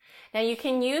behind. Now you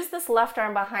can use this left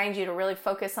arm behind you to really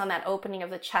focus on that opening of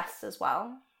the chest as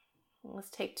well. Let's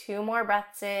take 2 more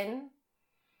breaths in.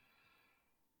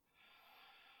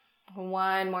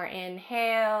 One more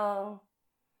inhale.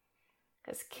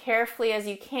 As carefully as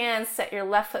you can, set your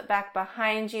left foot back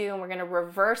behind you, and we're going to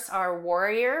reverse our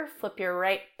warrior. Flip your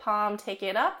right palm, take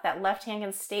it up. That left hand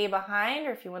can stay behind,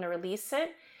 or if you want to release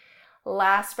it.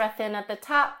 Last breath in at the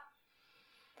top.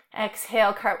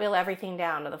 Exhale, cartwheel everything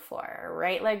down to the floor.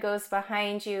 Right leg goes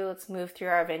behind you. Let's move through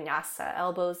our vinyasa.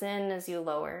 Elbows in as you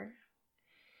lower.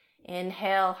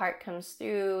 Inhale, heart comes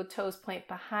through, toes point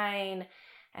behind.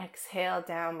 Exhale,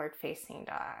 downward facing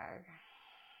dog.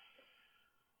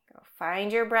 Go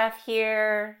find your breath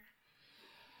here.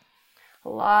 A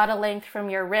lot of length from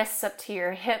your wrists up to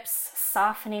your hips,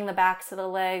 softening the backs of the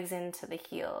legs into the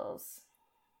heels.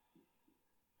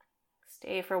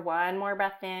 Stay for one more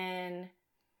breath in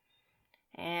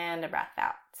and a breath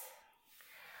out.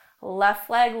 Left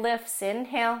leg lifts,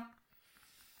 inhale.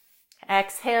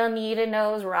 Exhale, knee to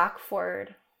nose, rock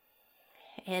forward.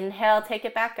 Inhale, take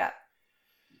it back up.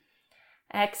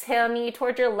 Exhale, knee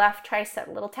towards your left tricep,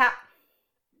 little tap.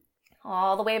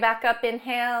 All the way back up,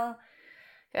 inhale.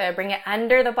 Good, bring it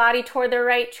under the body toward the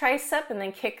right tricep and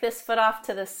then kick this foot off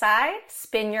to the side.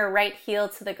 Spin your right heel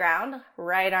to the ground,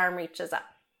 right arm reaches up.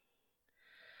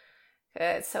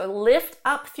 Good, so lift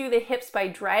up through the hips by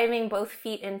driving both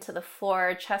feet into the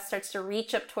floor. Chest starts to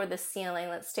reach up toward the ceiling.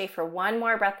 Let's stay for one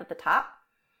more breath at the top.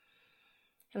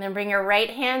 And then bring your right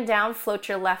hand down, float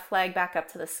your left leg back up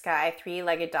to the sky,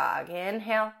 three-legged dog.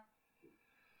 Inhale.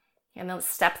 And then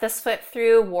step this foot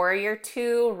through, warrior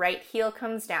two, right heel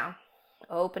comes down.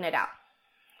 Open it out.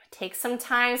 Take some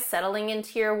time settling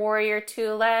into your warrior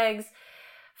two legs,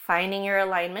 finding your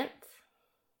alignment.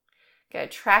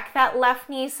 Good. Track that left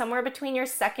knee somewhere between your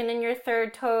second and your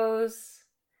third toes.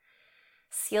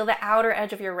 Seal the outer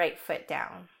edge of your right foot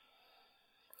down.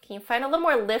 Can you find a little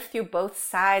more lift through both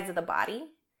sides of the body?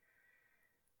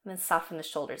 And then soften the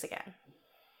shoulders again.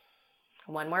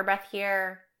 One more breath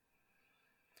here.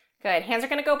 Good. Hands are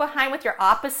going to go behind with your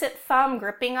opposite thumb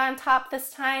gripping on top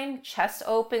this time. Chest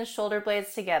open, shoulder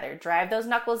blades together. Drive those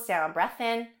knuckles down. Breath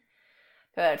in.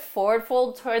 Good. Forward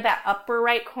fold toward that upper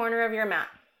right corner of your mat.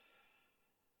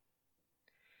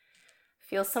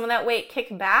 Feel some of that weight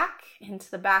kick back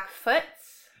into the back foot.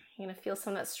 You're going to feel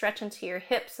some of that stretch into your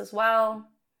hips as well.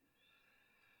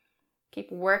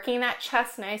 Keep working that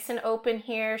chest nice and open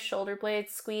here. Shoulder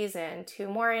blades squeeze in. Two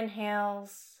more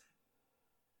inhales.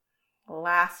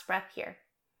 Last breath here.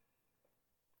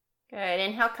 Good.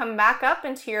 Inhale, come back up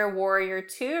into your warrior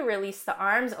two. Release the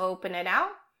arms, open it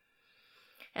out.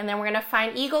 And then we're going to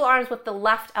find eagle arms with the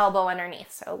left elbow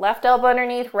underneath. So left elbow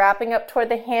underneath, wrapping up toward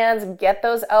the hands. Get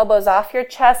those elbows off your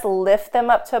chest. Lift them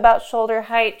up to about shoulder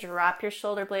height. Drop your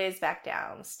shoulder blades back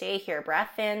down. Stay here.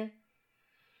 Breath in.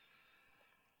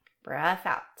 Breath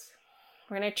out.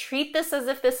 We're going to treat this as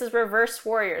if this is reverse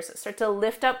warrior. So start to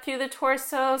lift up through the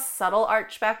torso, subtle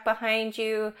arch back behind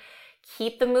you.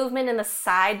 Keep the movement in the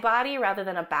side body rather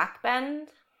than a back bend.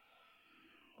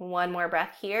 One more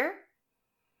breath here.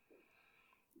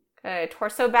 Good.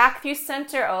 Torso back through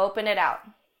center, open it out.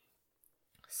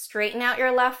 Straighten out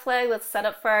your left leg. Let's set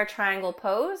up for our triangle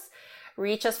pose.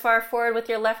 Reach as far forward with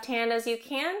your left hand as you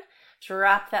can.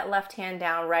 Drop that left hand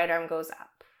down, right arm goes up.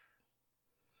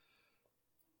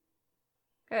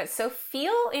 Good. So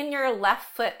feel in your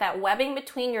left foot that webbing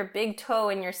between your big toe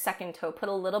and your second toe. Put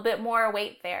a little bit more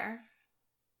weight there.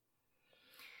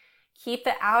 Keep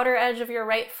the outer edge of your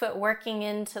right foot working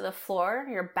into the floor.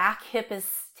 Your back hip is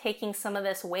taking some of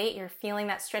this weight. You're feeling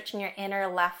that stretch in your inner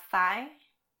left thigh.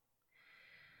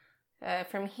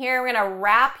 From here, we're going to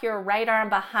wrap your right arm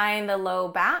behind the low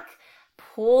back.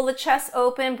 Pull the chest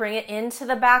open, bring it into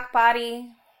the back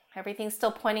body. Everything's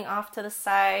still pointing off to the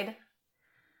side.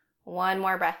 One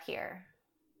more breath here.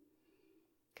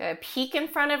 Good. Peek in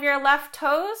front of your left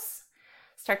toes.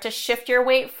 Start to shift your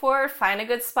weight forward. Find a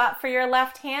good spot for your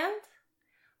left hand.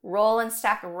 Roll and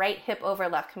stack right hip over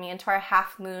left, coming into our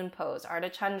half moon pose,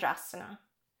 Ardha Chandrasana.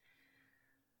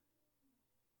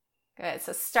 Good.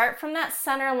 So start from that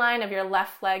center line of your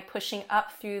left leg, pushing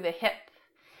up through the hip.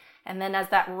 And then as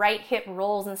that right hip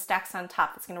rolls and stacks on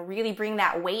top, it's going to really bring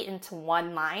that weight into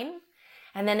one line.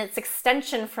 And then it's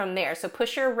extension from there. So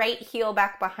push your right heel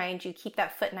back behind you. Keep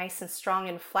that foot nice and strong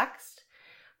and flexed.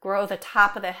 Grow the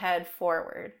top of the head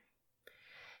forward.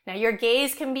 Now your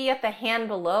gaze can be at the hand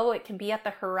below, it can be at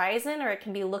the horizon, or it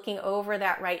can be looking over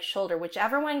that right shoulder.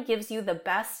 Whichever one gives you the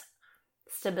best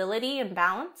stability and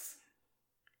balance.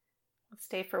 Let's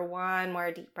stay for one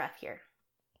more deep breath here.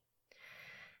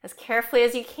 As carefully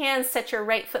as you can, set your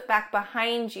right foot back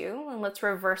behind you, and let's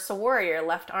reverse a warrior.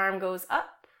 Left arm goes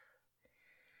up.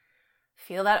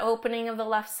 Feel that opening of the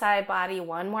left side body.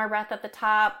 One more breath at the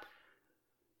top.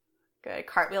 Good.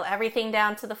 Cartwheel everything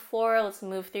down to the floor. Let's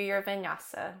move through your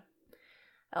vinyasa.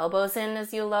 Elbows in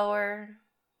as you lower.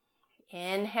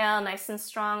 Inhale, nice and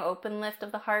strong, open lift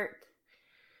of the heart.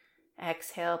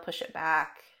 Exhale, push it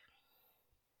back.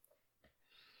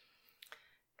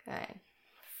 Good.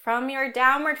 From your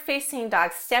downward facing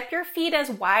dog, step your feet as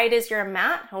wide as your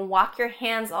mat and walk your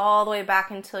hands all the way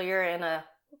back until you're in a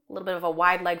little bit of a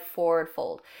wide leg forward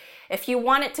fold. If you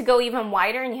want it to go even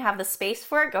wider and you have the space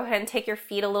for it, go ahead and take your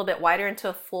feet a little bit wider into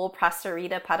a full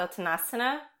Prasarita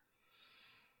Padottanasana.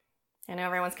 I know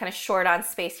everyone's kind of short on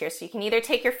space here, so you can either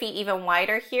take your feet even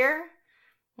wider here.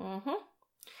 And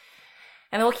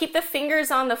then we'll keep the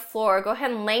fingers on the floor. Go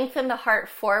ahead and lengthen the heart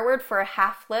forward for a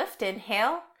half lift.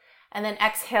 Inhale. And then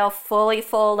exhale, fully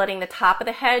fold, letting the top of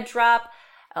the head drop.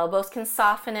 Elbows can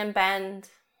soften and bend.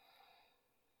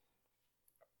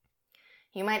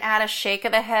 You might add a shake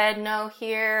of the head, no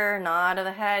here, nod of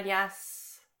the head,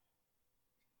 yes.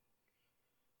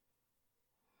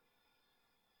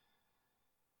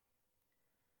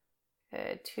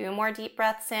 Good, 2 more deep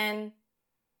breaths in.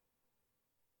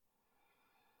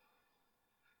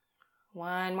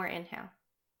 1 more inhale.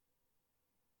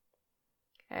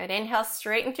 Good, inhale,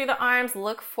 straighten through the arms,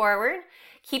 look forward.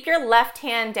 Keep your left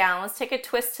hand down. Let's take a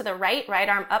twist to the right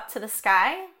arm up to the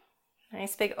sky.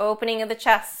 Nice big opening of the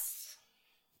chest.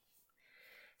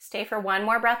 Stay for 1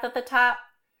 more breath at the top.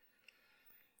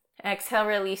 Exhale,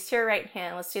 release your right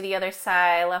hand. Let's do the other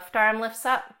side. Left arm lifts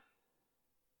up.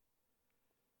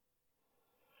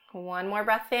 1 more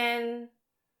breath in.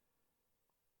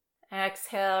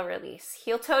 Exhale, release.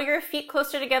 Heel toe your feet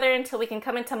closer together until we can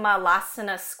come into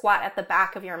Malasana, squat at the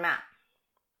back of your mat.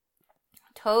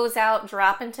 Toes out,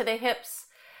 drop into the hips.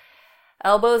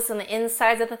 Elbows on the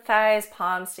insides of the thighs,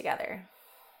 palms together.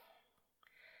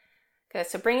 Good,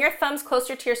 so bring your thumbs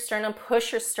closer to your sternum,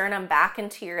 push your sternum back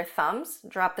into your thumbs,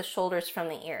 drop the shoulders from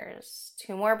the ears.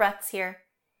 2 more breaths here.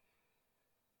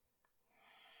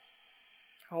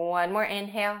 1 more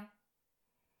inhale.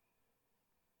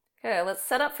 Good, let's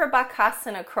set up for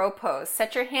Bakasana, crow pose.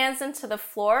 Set your hands into the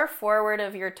floor, forward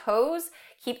of your toes.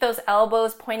 Keep those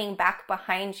elbows pointing back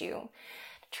behind you.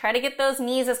 Try to get those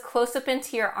knees as close up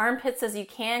into your armpits as you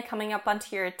can, coming up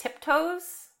onto your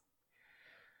tiptoes.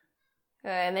 Good,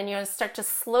 and then you want to start to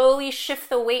slowly shift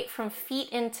the weight from feet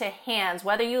into hands.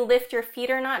 Whether you lift your feet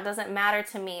or not doesn't matter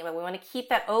to me, but we want to keep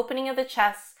that opening of the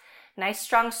chest. Nice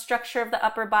strong structure of the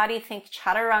upper body. Think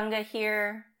chaturanga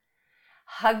here.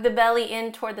 Hug the belly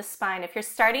in toward the spine. If you're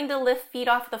starting to lift feet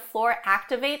off the floor,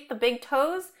 activate the big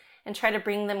toes and try to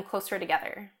bring them closer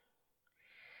together.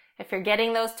 If you're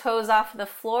getting those toes off the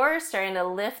floor, starting to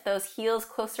lift those heels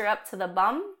closer up to the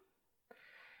bum.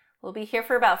 We'll be here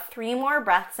for about 3 more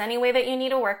breaths, any way that you need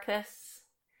to work this.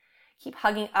 Keep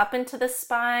hugging up into the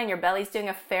spine. Your belly's doing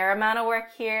a fair amount of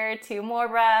work here. 2 more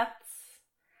breaths.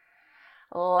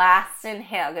 Last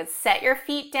inhale. Good. Set your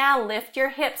feet down, lift your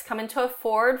hips, come into a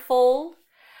forward fold.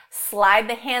 Slide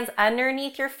the hands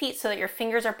underneath your feet so that your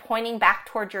fingers are pointing back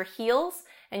toward your heels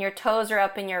and your toes are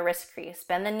up in your wrist crease.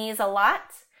 Bend the knees a lot.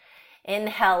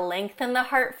 Inhale, lengthen the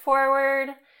heart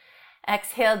forward.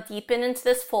 Exhale, deepen into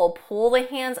this fold. Pull the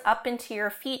hands up into your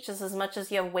feet just as much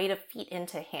as you have weight of feet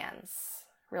into hands.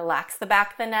 Relax the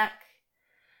back of the neck.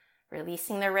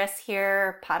 Releasing the wrists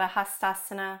here,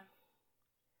 Padahastasana.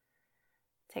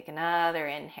 Take another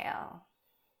inhale.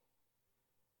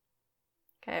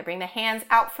 Okay, bring the hands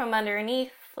out from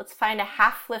underneath. Let's find a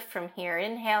half lift from here.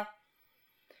 Inhale.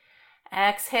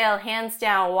 Exhale, hands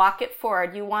down, walk it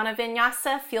forward. You want a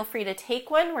vinyasa? Feel free to take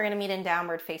one. We're going to meet in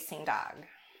downward facing dog.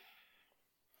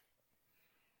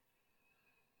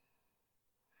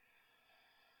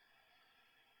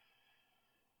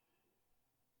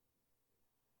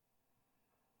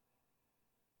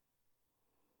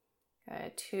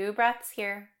 Good, 2 breaths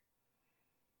here.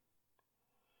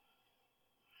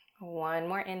 1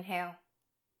 more inhale.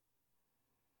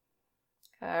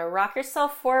 Rock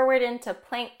yourself forward into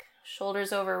plank,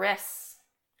 shoulders over wrists.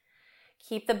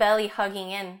 Keep the belly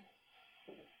hugging in.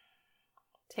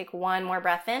 Take 1 more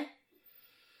breath in.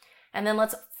 And then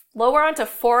let's lower onto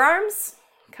forearms,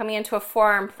 coming into a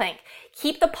forearm plank.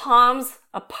 Keep the palms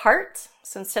apart.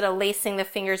 So instead of lacing the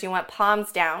fingers, you want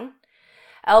palms down.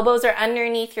 Elbows are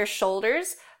underneath your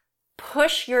shoulders.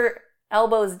 Push your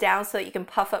elbows down so that you can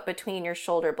puff up between your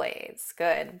shoulder blades.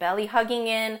 Good. Belly hugging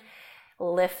in.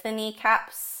 Lift the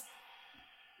kneecaps.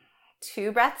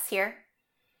 2 breaths here.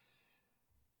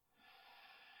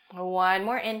 1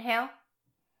 more inhale.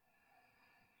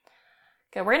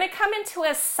 Good. We're going to come into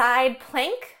a side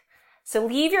plank. So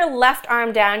leave your left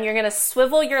arm down. You're going to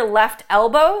swivel your left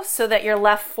elbow so that your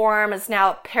left forearm is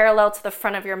now parallel to the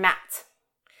front of your mat.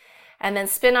 And then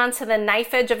spin onto the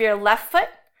knife edge of your left foot.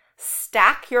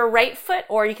 Stack your right foot,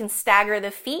 or you can stagger the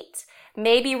feet.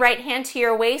 Maybe right hand to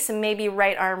your waist and maybe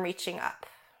right arm reaching up.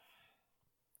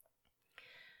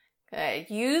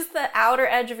 Good. Use the outer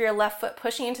edge of your left foot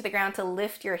pushing into the ground to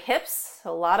lift your hips.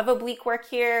 A lot of oblique work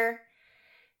here.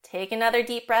 Take another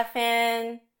deep breath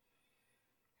in.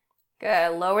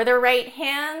 Good. Lower the right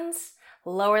hands.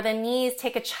 Lower the knees.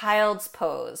 Take a child's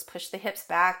pose. Push the hips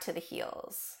back to the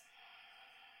heels.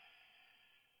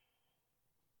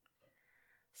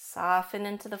 Soften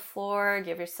into the floor.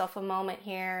 Give yourself a moment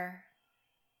here.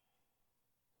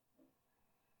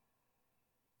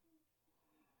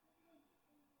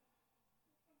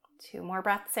 2 more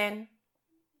breaths in.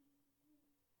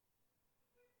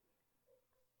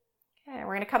 Okay,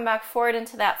 we're going to come back forward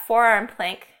into that forearm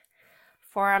plank.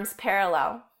 Forearms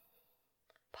parallel.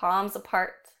 Palms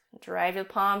apart. Drive your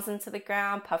palms into the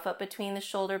ground. Puff up between the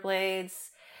shoulder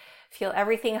blades. Feel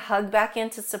everything hug back in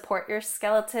to support your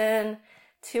skeleton.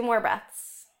 2 more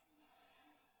breaths.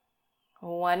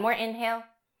 1 more inhale.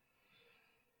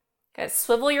 Good.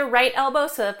 Swivel your right elbow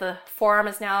so that the forearm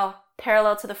is now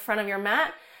parallel to the front of your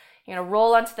mat. You're going to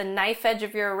roll onto the knife edge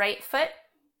of your right foot.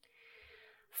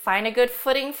 Find a good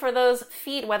footing for those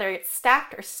feet, whether it's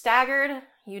stacked or staggered.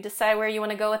 You decide where you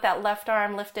want to go with that left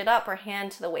arm lifted up or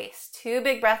hand to the waist. 2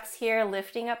 big breaths here,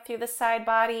 lifting up through the side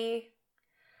body.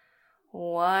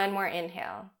 1 more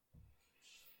inhale.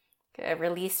 Good.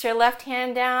 Release your left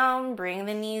hand down, bring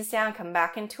the knees down, come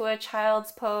back into a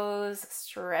child's pose,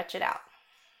 stretch it out.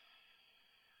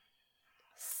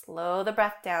 Slow the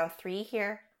breath down, 3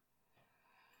 here.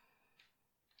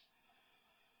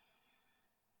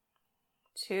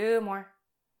 2 more.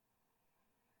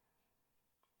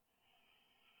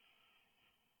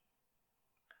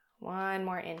 1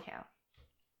 more inhale.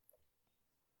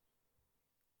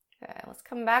 Good. Let's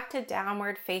come back to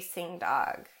downward facing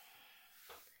dog.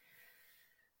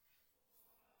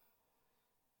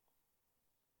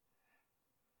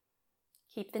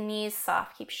 Keep the knees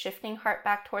soft. Keep shifting heart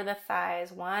back toward the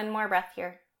thighs. 1 more breath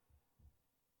here.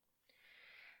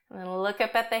 And then look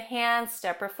up at the hands.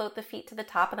 Step or float the feet to the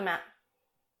top of the mat.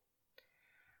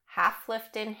 Half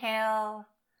lift, inhale.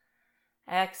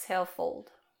 Exhale, fold.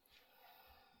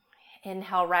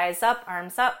 Inhale, rise up,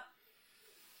 arms up.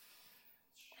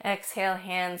 Exhale,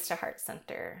 hands to heart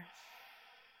center.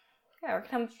 Okay, we're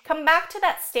going to come back to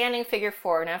that standing figure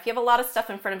 4. Now, if you have a lot of stuff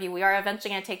in front of you, we are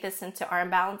eventually going to take this into arm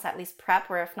balance, at least prep,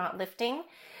 or if not lifting.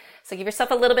 So give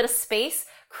yourself a little bit of space.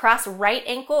 Cross right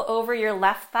ankle over your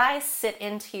left thigh. Sit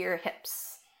into your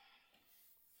hips.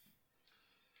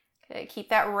 Okay, keep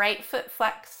that right foot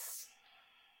flexed.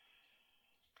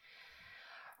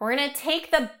 We're going to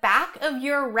take the back of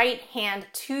your right hand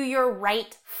to your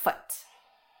right foot.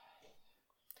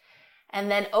 And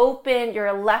then open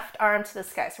your left arm to the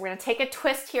sky. So we're going to take a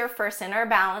twist here first in our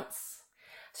balance.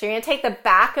 So you're going to take the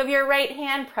back of your right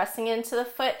hand, pressing into the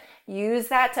foot. Use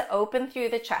that to open through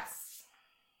the chest.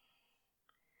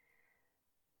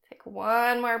 Take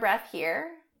 1 more breath here.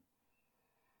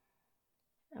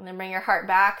 And then bring your heart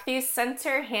back through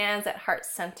center, hands at heart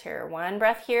center. 1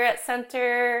 breath here at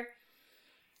center.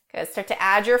 Good. Start to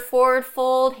add your forward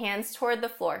fold, hands toward the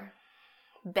floor.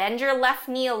 Bend your left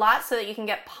knee a lot so that you can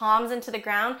get palms into the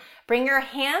ground. Bring your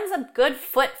hands a good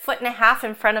foot, 1.5 feet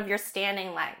in front of your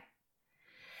standing leg.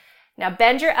 Now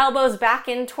bend your elbows back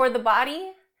in toward the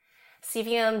body. See if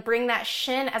you can bring that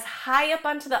shin as high up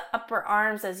onto the upper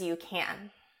arms as you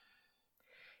can.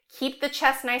 Keep the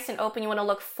chest nice and open. You want to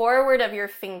look forward of your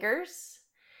fingers.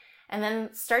 And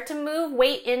then start to move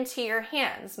weight into your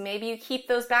hands. Maybe you keep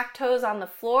those back toes on the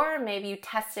floor. Maybe you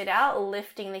test it out,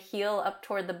 lifting the heel up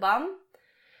toward the bum.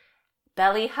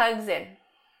 Belly hugs in.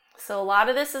 So a lot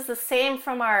of this is the same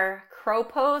from our crow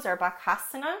pose, our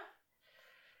Bakasana.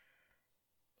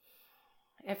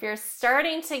 If you're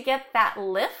starting to get that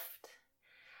lift,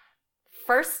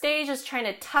 first stage is trying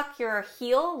to tuck your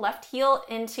heel, left heel,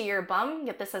 into your bum.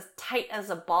 Get this as tight as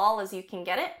a ball as you can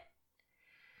get it.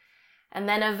 And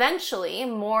then eventually,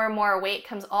 more and more weight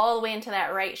comes all the way into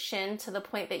that right shin to the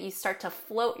point that you start to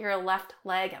float your left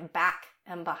leg back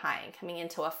and behind, coming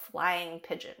into a flying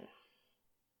pigeon.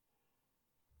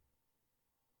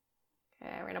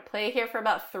 Okay, we're going to play here for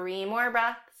about 3 more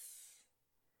breaths.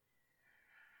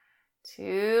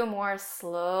 2 more,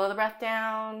 slow the breath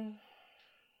down.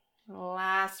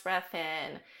 Last breath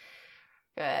in.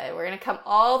 Good. We're going to come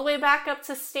all the way back up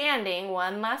to standing.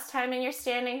 1 last time in your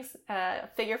standing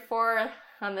figure 4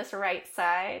 on this right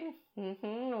side.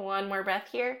 1 more breath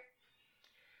here.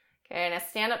 Okay, now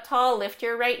stand up tall, lift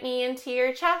your right knee into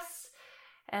your chest,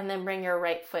 and then bring your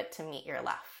right foot to meet your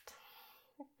left.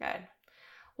 Good.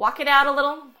 Walk it out a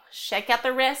little, shake out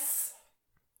the wrists.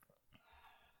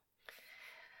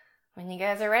 When you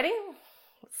guys are ready,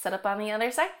 let's set up on the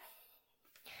other side.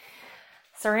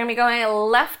 So we're going to be going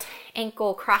left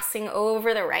ankle crossing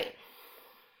over the right.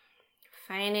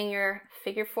 Finding your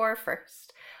figure 4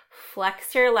 first.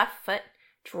 Flex your left foot,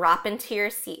 drop into your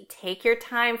seat. Take your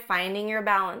time finding your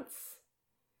balance.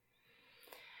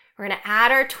 We're going to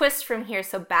add our twist from here.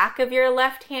 So back of your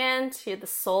left hand to the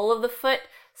sole of the foot.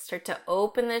 Start to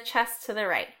open the chest to the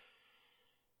right.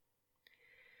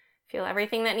 Feel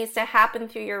everything that needs to happen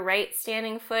through your right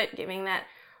standing foot, giving that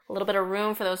a little bit of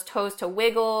room for those toes to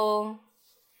wiggle.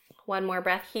 1 more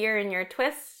breath here in your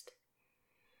twist.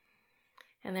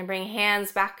 And then bring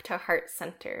hands back to heart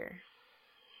center.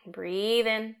 Breathe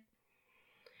in.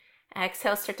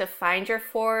 Exhale, start to find your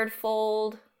forward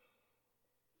fold.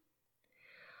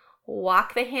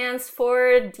 Walk the hands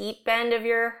forward, deep bend of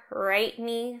your right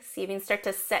knee. See if you can start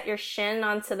to set your shin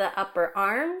onto the upper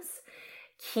arms.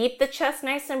 Keep the chest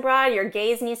nice and broad. Your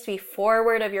gaze needs to be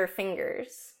forward of your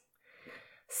fingers.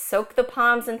 Soak the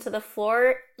palms into the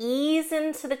floor. Ease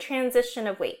into the transition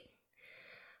of weight.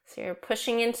 So you're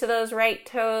pushing into those right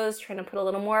toes, trying to put a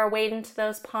little more weight into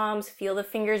those palms. Feel the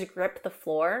fingers grip the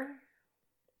floor.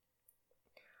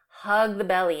 Hug the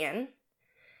belly in.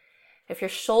 If your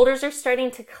shoulders are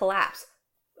starting to collapse,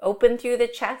 open through the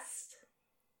chest.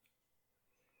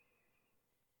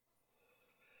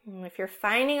 And if you're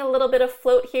finding a little bit of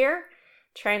float here,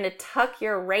 trying to tuck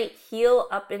your right heel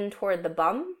up in toward the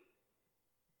bum.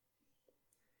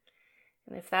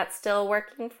 And if that's still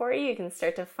working for you, you can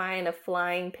start to find a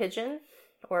flying pigeon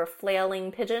or a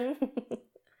flailing pigeon.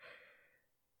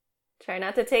 Try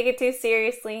not to take it too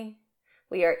seriously.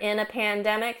 We are in a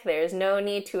pandemic. There's no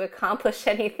need to accomplish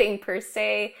anything per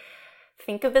se.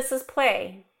 Think of this as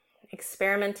play,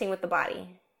 experimenting with the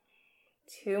body.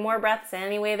 2 more breaths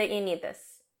any way that you need this.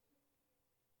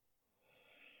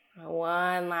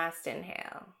 One last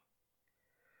inhale.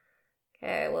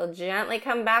 Okay, we'll gently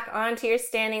come back onto your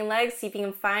standing legs. See if you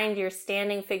can find your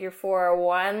standing figure 4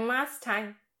 one last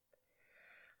time.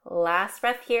 Last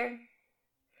breath here.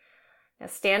 Now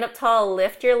stand up tall,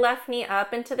 lift your left knee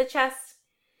up into the chest.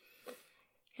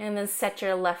 And then set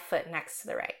your left foot next to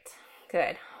the right.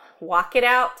 Good. Walk it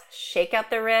out. Shake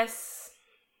out the wrists.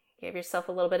 Give yourself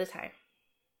a little bit of time.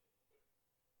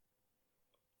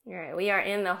 All right, we are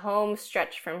in the home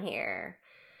stretch from here.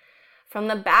 From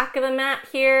the back of the mat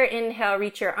here, inhale,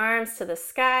 reach your arms to the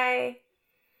sky.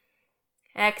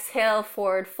 Exhale,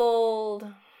 forward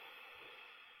fold.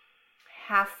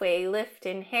 Halfway lift,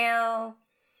 inhale.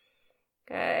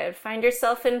 Good. Find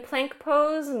yourself in plank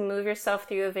pose and move yourself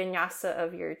through a vinyasa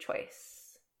of your choice.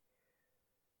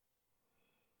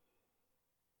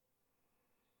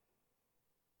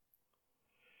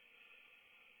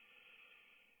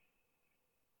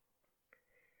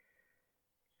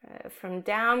 From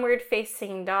downward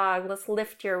facing dog, let's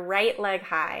lift your right leg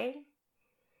high.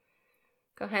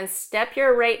 Go ahead and step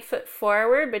your right foot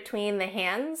forward between the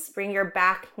hands. Bring your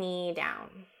back knee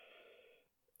down.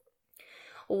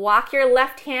 Walk your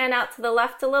left hand out to the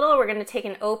left a little. We're going to take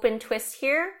an open twist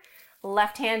here.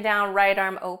 Left hand down, right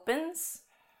arm opens.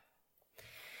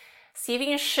 See if you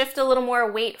can shift a little more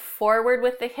weight forward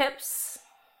with the hips.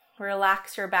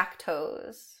 Relax your back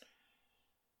toes.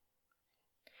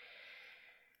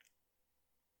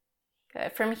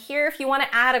 Good. From here, if you want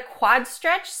to add a quad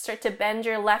stretch, start to bend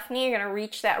your left knee. You're going to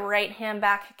reach that right hand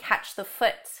back, catch the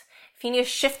foot. If you need to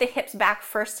shift the hips back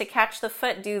first to catch the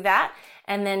foot, do that.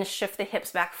 And then shift the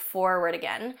hips back forward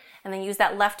again. And then use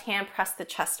that left hand, press the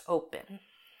chest open.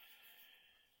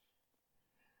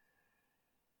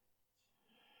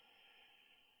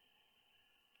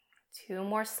 Two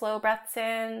more slow breaths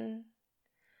in.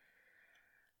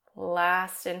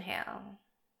 Last inhale.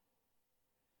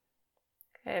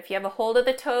 Okay, if you have a hold of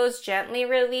the toes, gently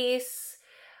release.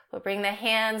 We'll bring the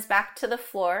hands back to the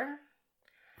floor.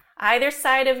 Either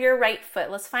side of your right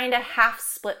foot. Let's find a half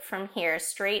split from here.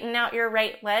 Straighten out your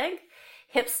right leg.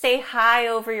 Hips stay high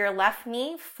over your left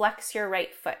knee. Flex your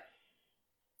right foot.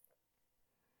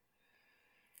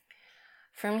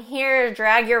 From here,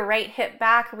 drag your right hip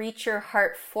back. Reach your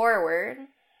heart forward.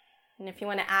 And if you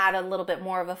want to add a little bit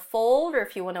more of a fold, or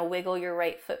if you want to wiggle your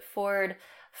right foot forward,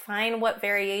 find what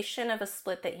variation of a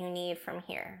split that you need from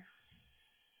here.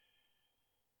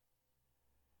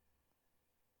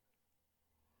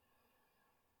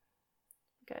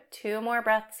 Good. Two more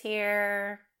breaths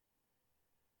here.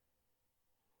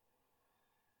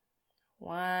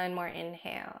 One more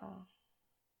inhale.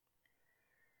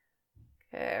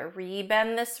 Good.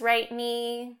 Rebend this right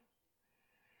knee.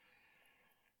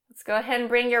 Let's go ahead and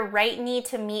bring your right knee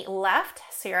to meet left.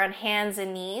 So you're on hands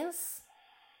and knees.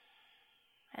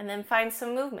 And then find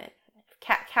some movement. If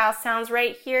cat-cow sounds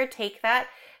right here, take that.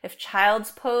 If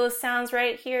child's pose sounds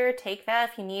right here, take that.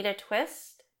 If you need a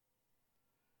twist.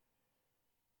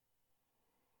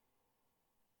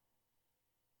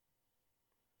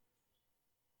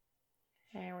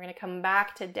 And we're going to come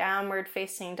back to downward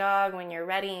facing dog when you're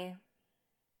ready.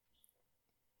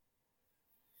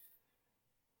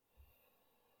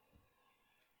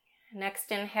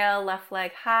 Next inhale, left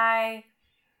leg high.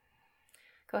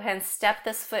 Go ahead and step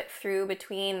this foot through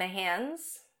between the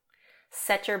hands.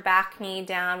 Set your back knee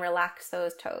down, relax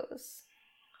those toes.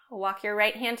 Walk your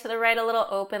right hand to the right a little,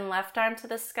 open left arm to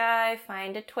the sky,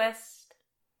 find a twist.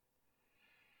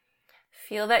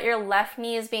 Feel that your left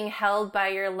knee is being held by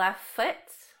your left foot.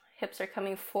 Hips are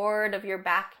coming forward of your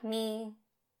back knee.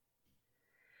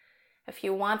 If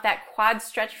you want that quad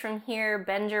stretch from here,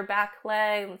 bend your back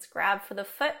leg. Let's grab for the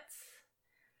foot.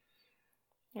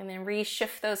 And then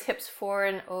reshift those hips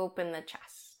forward and open the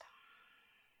chest.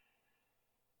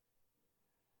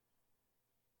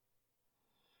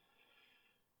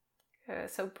 Good.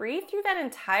 So breathe through that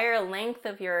entire length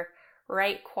of your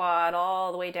right quad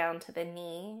all the way down to the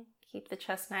knee. Keep the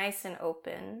chest nice and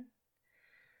open.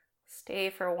 Stay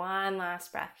for one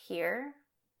last breath here.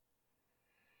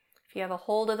 If you have a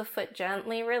hold of the foot,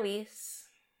 gently release.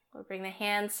 We'll bring the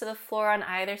hands to the floor on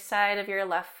either side of your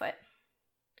left foot.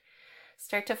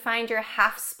 Start to find your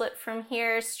half split from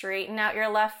here. Straighten out your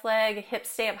left leg. Hips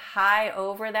stay up high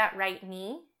over that right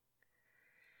knee.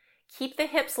 Keep the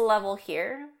hips level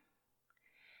here.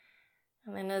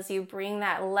 And then as you bring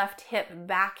that left hip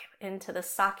back into the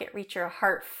socket, reach your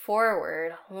heart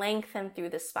forward, lengthen through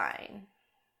the spine.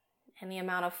 Any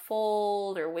amount of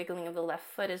fold or wiggling of the left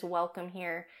foot is welcome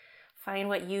here. Find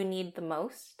what you need the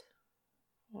most.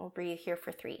 We'll breathe here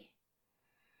for 3.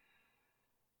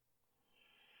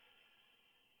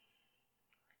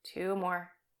 2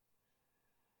 more.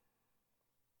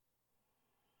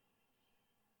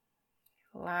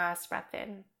 Last breath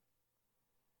in.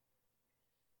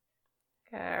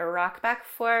 Rock back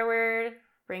forward.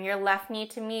 Bring your left knee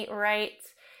to meet right.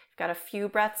 You've got a few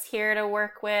breaths here to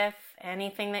work with.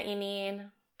 Anything that you need.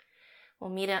 We'll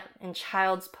meet up in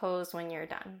child's pose when you're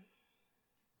done.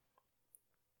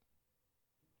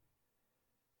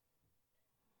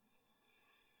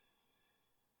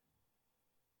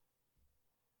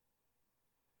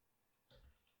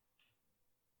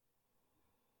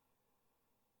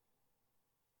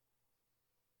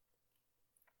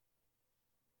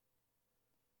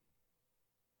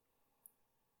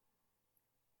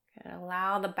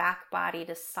 Allow the back body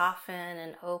to soften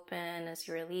and open as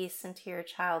you release into your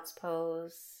child's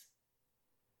pose.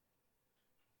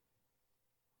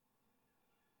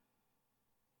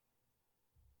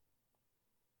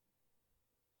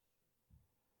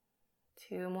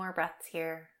 Two more breaths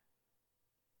here.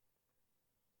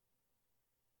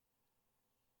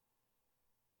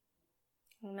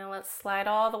 And now let's slide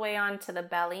all the way onto the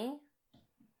belly.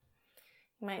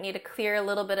 You might need to clear a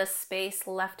little bit of space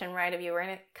left and right of you. We're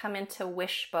going to come into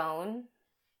wishbone.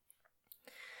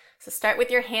 So start with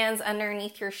your hands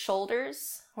underneath your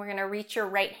shoulders. We're going to reach your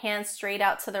right hand straight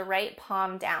out to the right,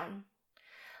 palm down.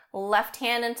 Left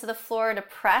hand into the floor to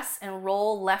press and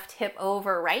roll left hip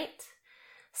over right.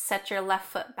 Set your left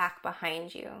foot back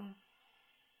behind you.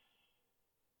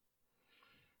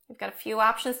 You've got a few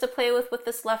options to play with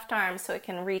this left arm, so it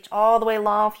can reach all the way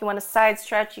long. If you want a side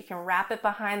stretch, you can wrap it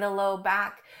behind the low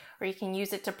back, or you can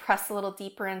use it to press a little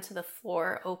deeper into the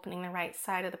floor, opening the right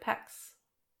side of the pecs.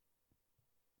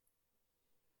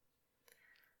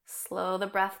 Slow the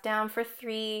breath down for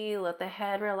 3. Let the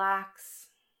head relax.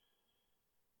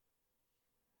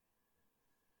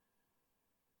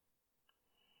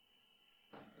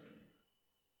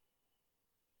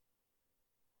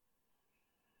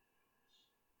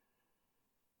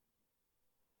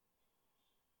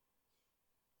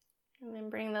 And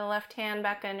then bring the left hand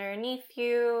back underneath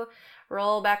you,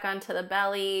 roll back onto the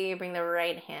belly, bring the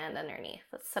right hand underneath.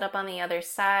 Let's set up on the other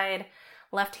side.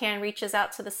 Left hand reaches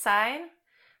out to the side,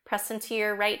 press into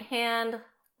your right hand,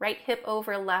 right hip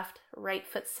over left, right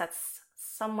foot sets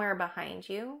somewhere behind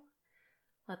you.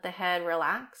 Let the head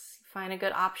relax. Find a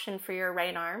good option for your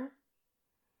right arm.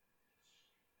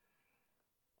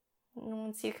 And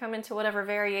once you come into whatever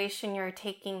variation you're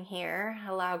taking here,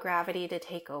 allow gravity to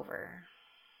take over.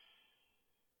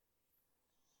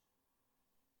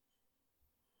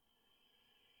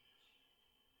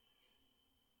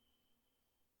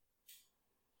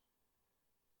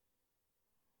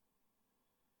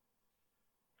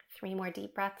 Three more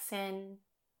deep breaths in.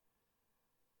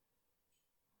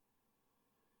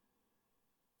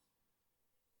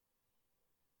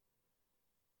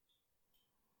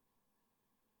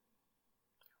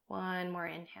 One more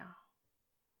inhale.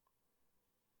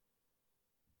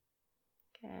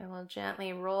 Okay, we'll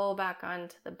gently roll back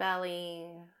onto the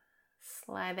belly.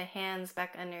 Slide the hands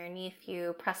back underneath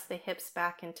you. Press the hips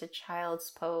back into child's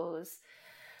pose.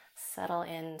 Settle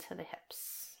into the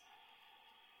hips.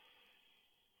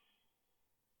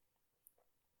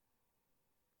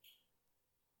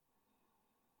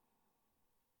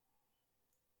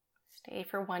 Stay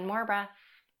for one more breath.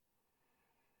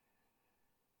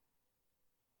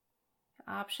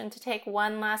 Option to take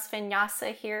one last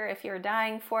vinyasa here if you're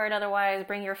dying for it. Otherwise,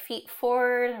 bring your feet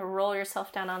forward, roll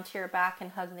yourself down onto your back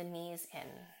and hug the knees in.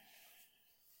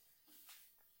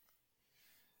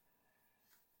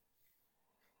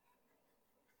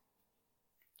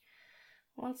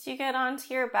 Once you get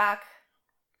onto your back,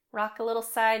 rock a little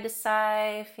side to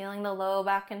side, feeling the low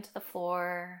back into the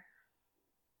floor.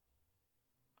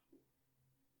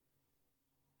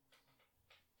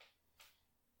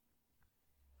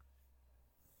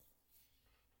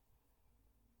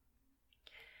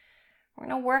 We're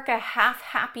going to work a half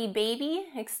happy baby.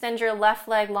 Extend your left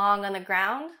leg long on the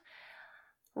ground.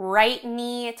 Right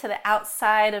knee to the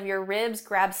outside of your ribs.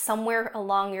 Grab somewhere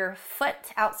along your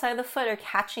foot, outside the foot, or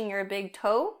catching your big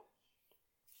toe.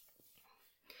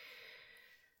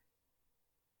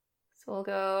 So we'll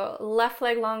go left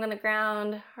leg long on the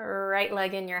ground, right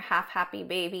leg in your half happy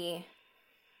baby.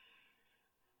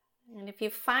 And if you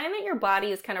find that your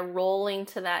body is kind of rolling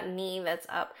to that knee that's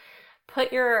up,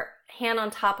 put your hand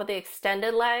on top of the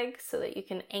extended leg so that you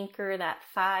can anchor that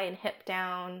thigh and hip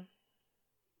down.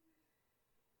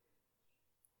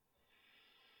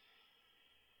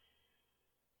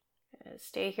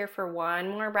 Stay here for one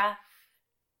more breath.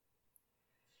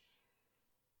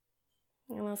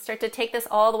 And we'll start to take this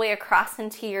all the way across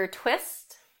into your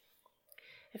twist.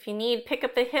 If you need, pick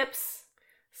up the hips,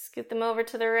 scoot them over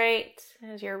to the right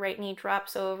as your right knee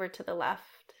drops over to the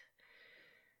left.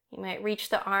 You might reach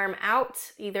the arm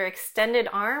out, either extended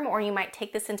arm, or you might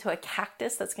take this into a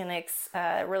cactus. That's going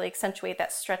to really accentuate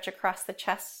that stretch across the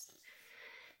chest.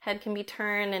 Head can be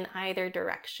turned in either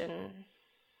direction.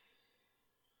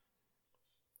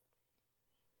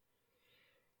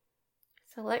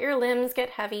 So let your limbs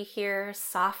get heavy here.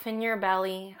 Soften your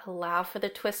belly. Allow for the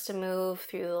twist to move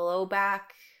through the low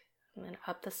back and then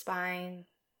up the spine.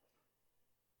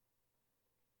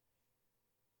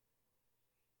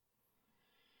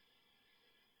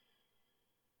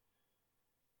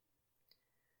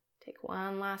 Take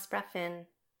one last breath in.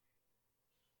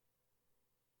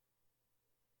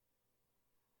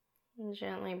 And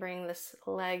gently bring this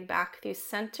leg back through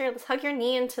center. Let's hug your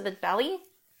knee into the belly.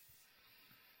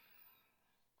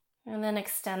 And then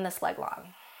extend this leg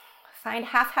long. Find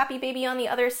half happy baby on the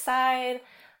other side,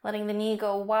 letting the knee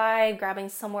go wide, grabbing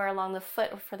somewhere along the foot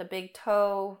or for the big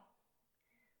toe.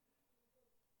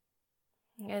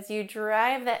 As you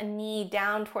drive that knee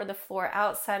down toward the floor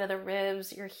outside of the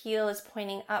ribs, your heel is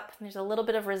pointing up. There's a little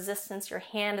bit of resistance. Your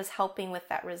hand is helping with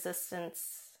that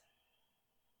resistance.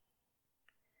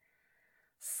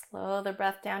 Slow the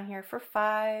breath down here for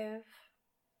 5.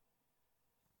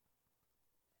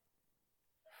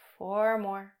 4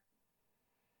 more.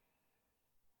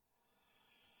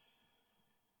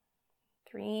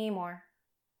 3 more.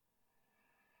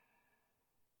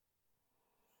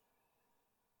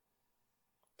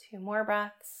 2 more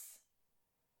breaths.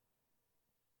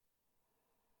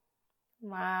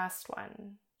 Last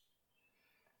one.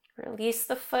 Release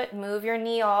the foot, move your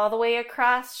knee all the way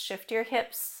across, shift your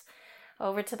hips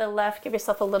over to the left. Give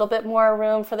yourself a little bit more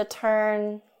room for the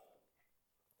turn.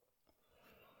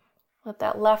 Let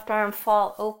that left arm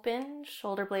fall open,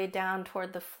 shoulder blade down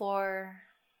toward the floor.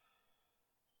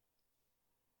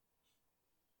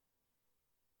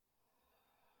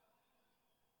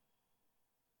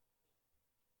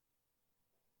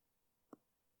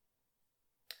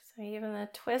 So even the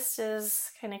twist is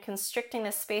kind of constricting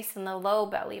the space in the low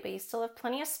belly, but you still have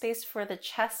plenty of space for the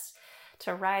chest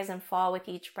to rise and fall with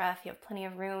each breath. You have plenty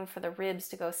of room for the ribs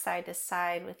to go side to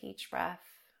side with each breath.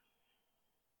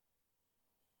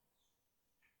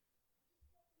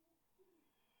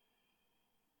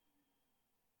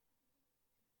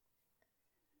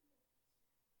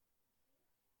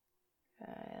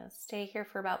 Stay here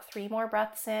for about 3 more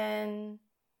breaths in.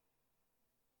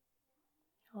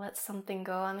 Let something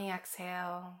go on the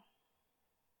exhale.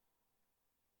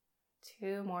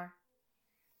 2 more.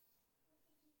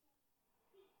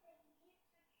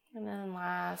 And then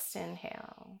last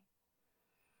inhale.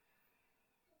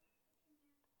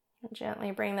 And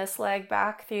gently bring this leg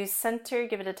back through center.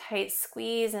 Give it a tight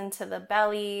squeeze into the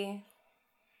belly.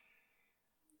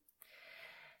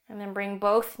 And then bring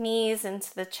both knees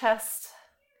into the chest.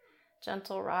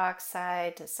 Gentle rock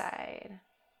side to side.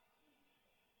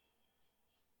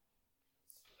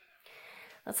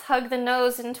 Let's hug the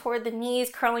nose in toward the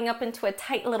knees, curling up into a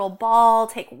tight little ball.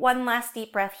 Take one last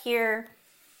deep breath here.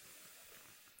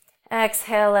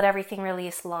 Exhale, let everything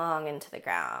release long into the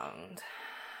ground.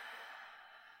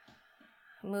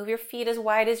 Move your feet as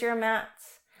wide as your mat.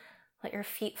 Let your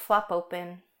feet flop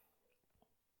open.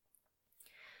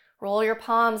 Roll your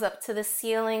palms up to the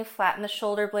ceiling, flatten the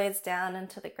shoulder blades down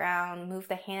into the ground, move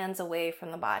the hands away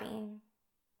from the body.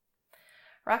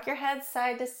 Rock your head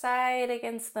side to side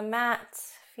against the mat,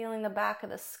 feeling the back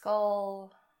of the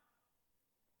skull.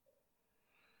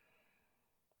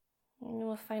 And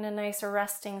we'll find a nice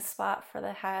resting spot for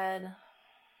the head.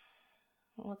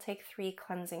 We'll take 3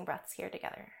 cleansing breaths here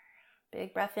together.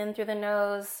 Big breath in through the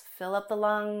nose, fill up the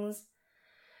lungs.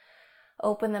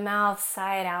 Open the mouth,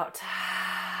 sigh it out.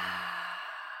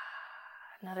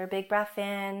 Another big breath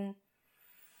in.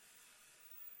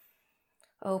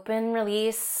 Open,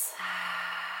 release.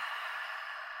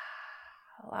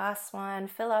 Last one,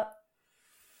 fill up.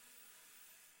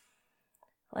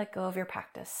 Let go of your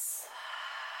practice.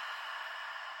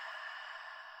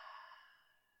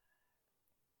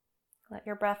 Let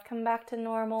your breath come back to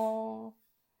normal.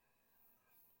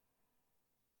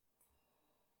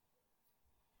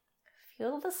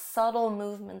 Feel the subtle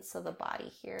movements of the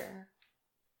body here.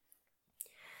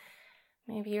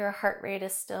 Maybe your heart rate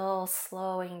is still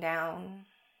slowing down.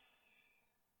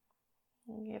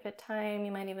 Give it time.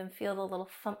 You might even feel the little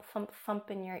thump, thump,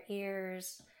 thump in your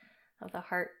ears of the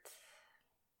heart.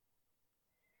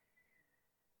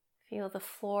 Feel the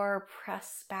floor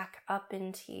press back up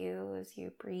into you as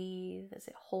you breathe, as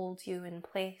it holds you in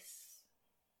place.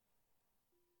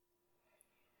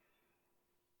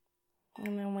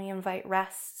 And then we invite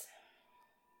rest.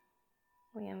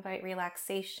 We invite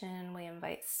relaxation. We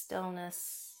invite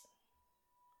stillness.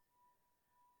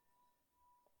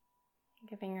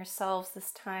 Giving yourselves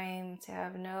this time to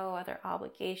have no other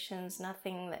obligations,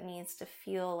 nothing that needs to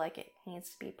feel like it needs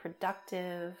to be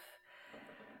productive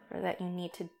or that you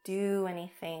need to do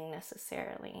anything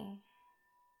necessarily.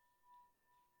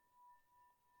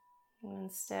 And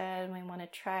instead, we want to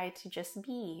try to just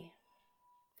be.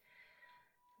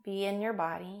 Be in your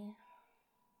body,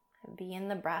 be in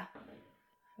the breath,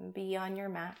 be on your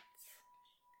mat,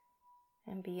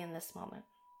 and be in this moment.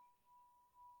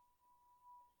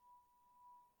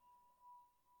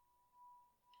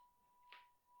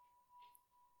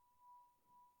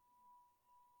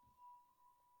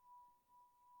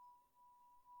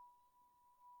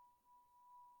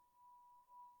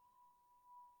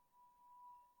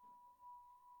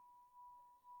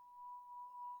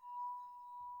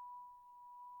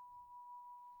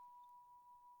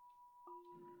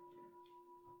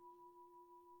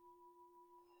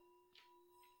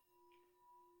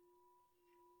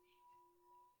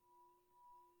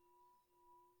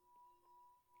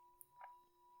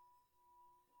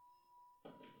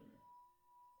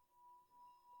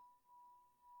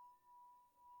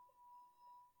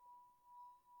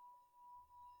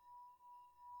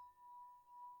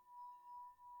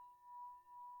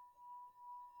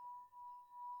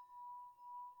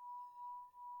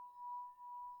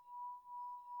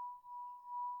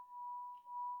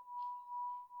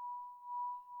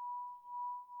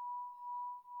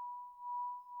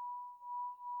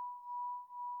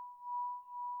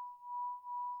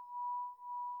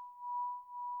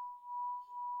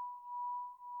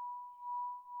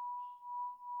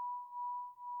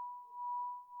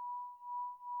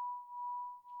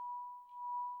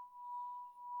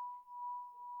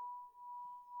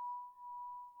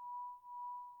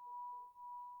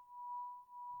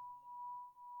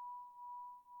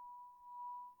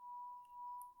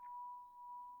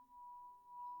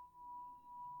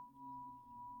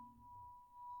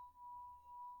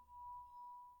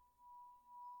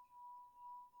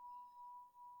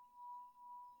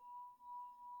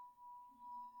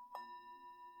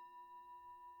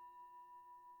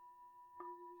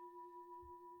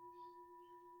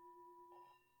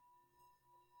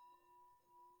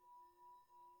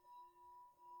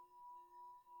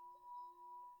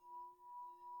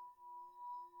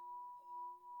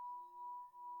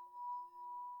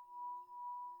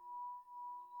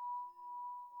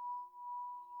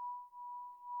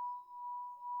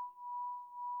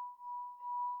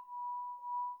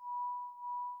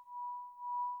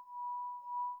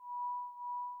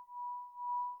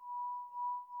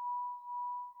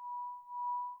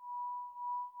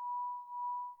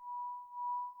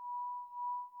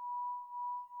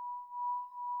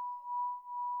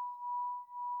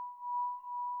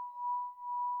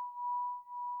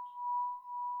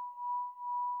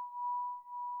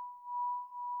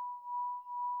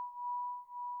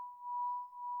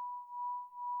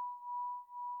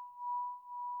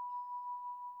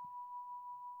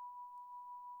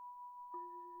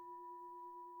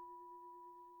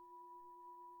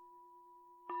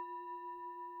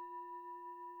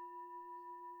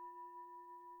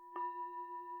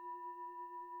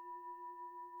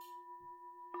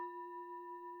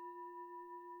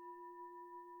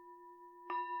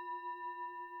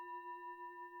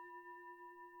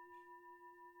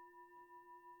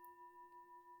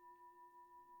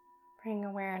 Bring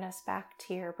awareness back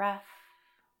to your breath.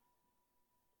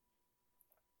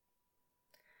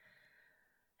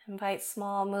 Invite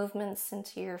small movements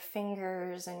into your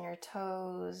fingers and your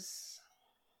toes.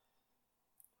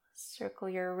 Circle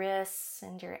your wrists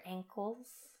and your ankles.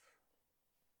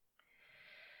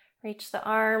 Reach the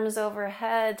arms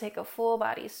overhead. Take a full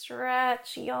body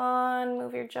stretch. Yawn.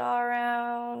 Move your jaw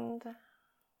around.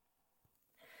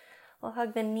 We'll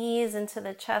hug the knees into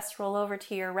the chest. Roll over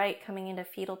to your right, coming into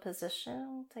fetal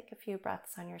position. Take a few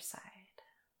breaths on your side.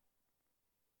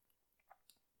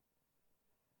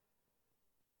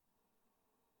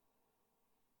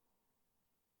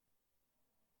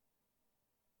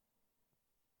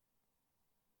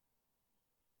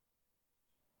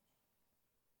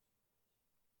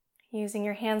 Using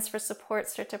your hands for support,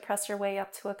 start to press your way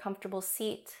up to a comfortable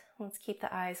seat. Let's keep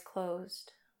the eyes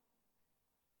closed.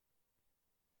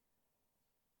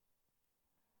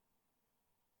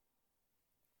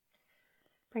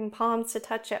 Bring palms to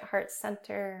touch at heart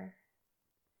center.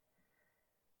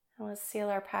 And let's seal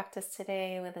our practice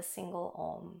today with a single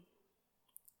Om.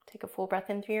 Take a full breath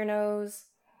in through your nose.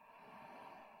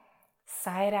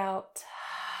 Sigh it out.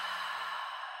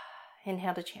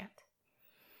 Inhale to chant.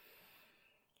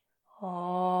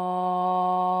 Om.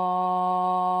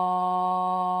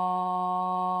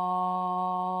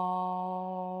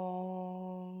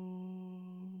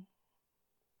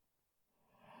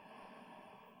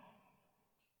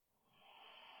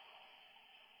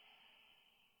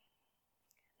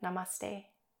 Namaste.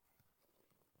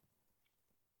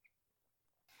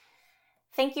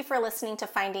 Thank you for listening to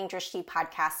Finding Drishti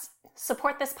podcast.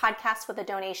 Support this podcast with a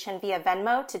donation via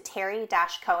Venmo to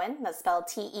Terry-Cohen, that's spelled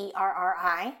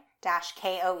Terri-Koen,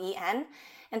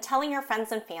 and telling your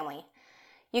friends and family.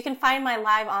 You can find my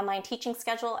live online teaching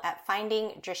schedule at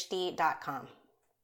findingdrishti.com.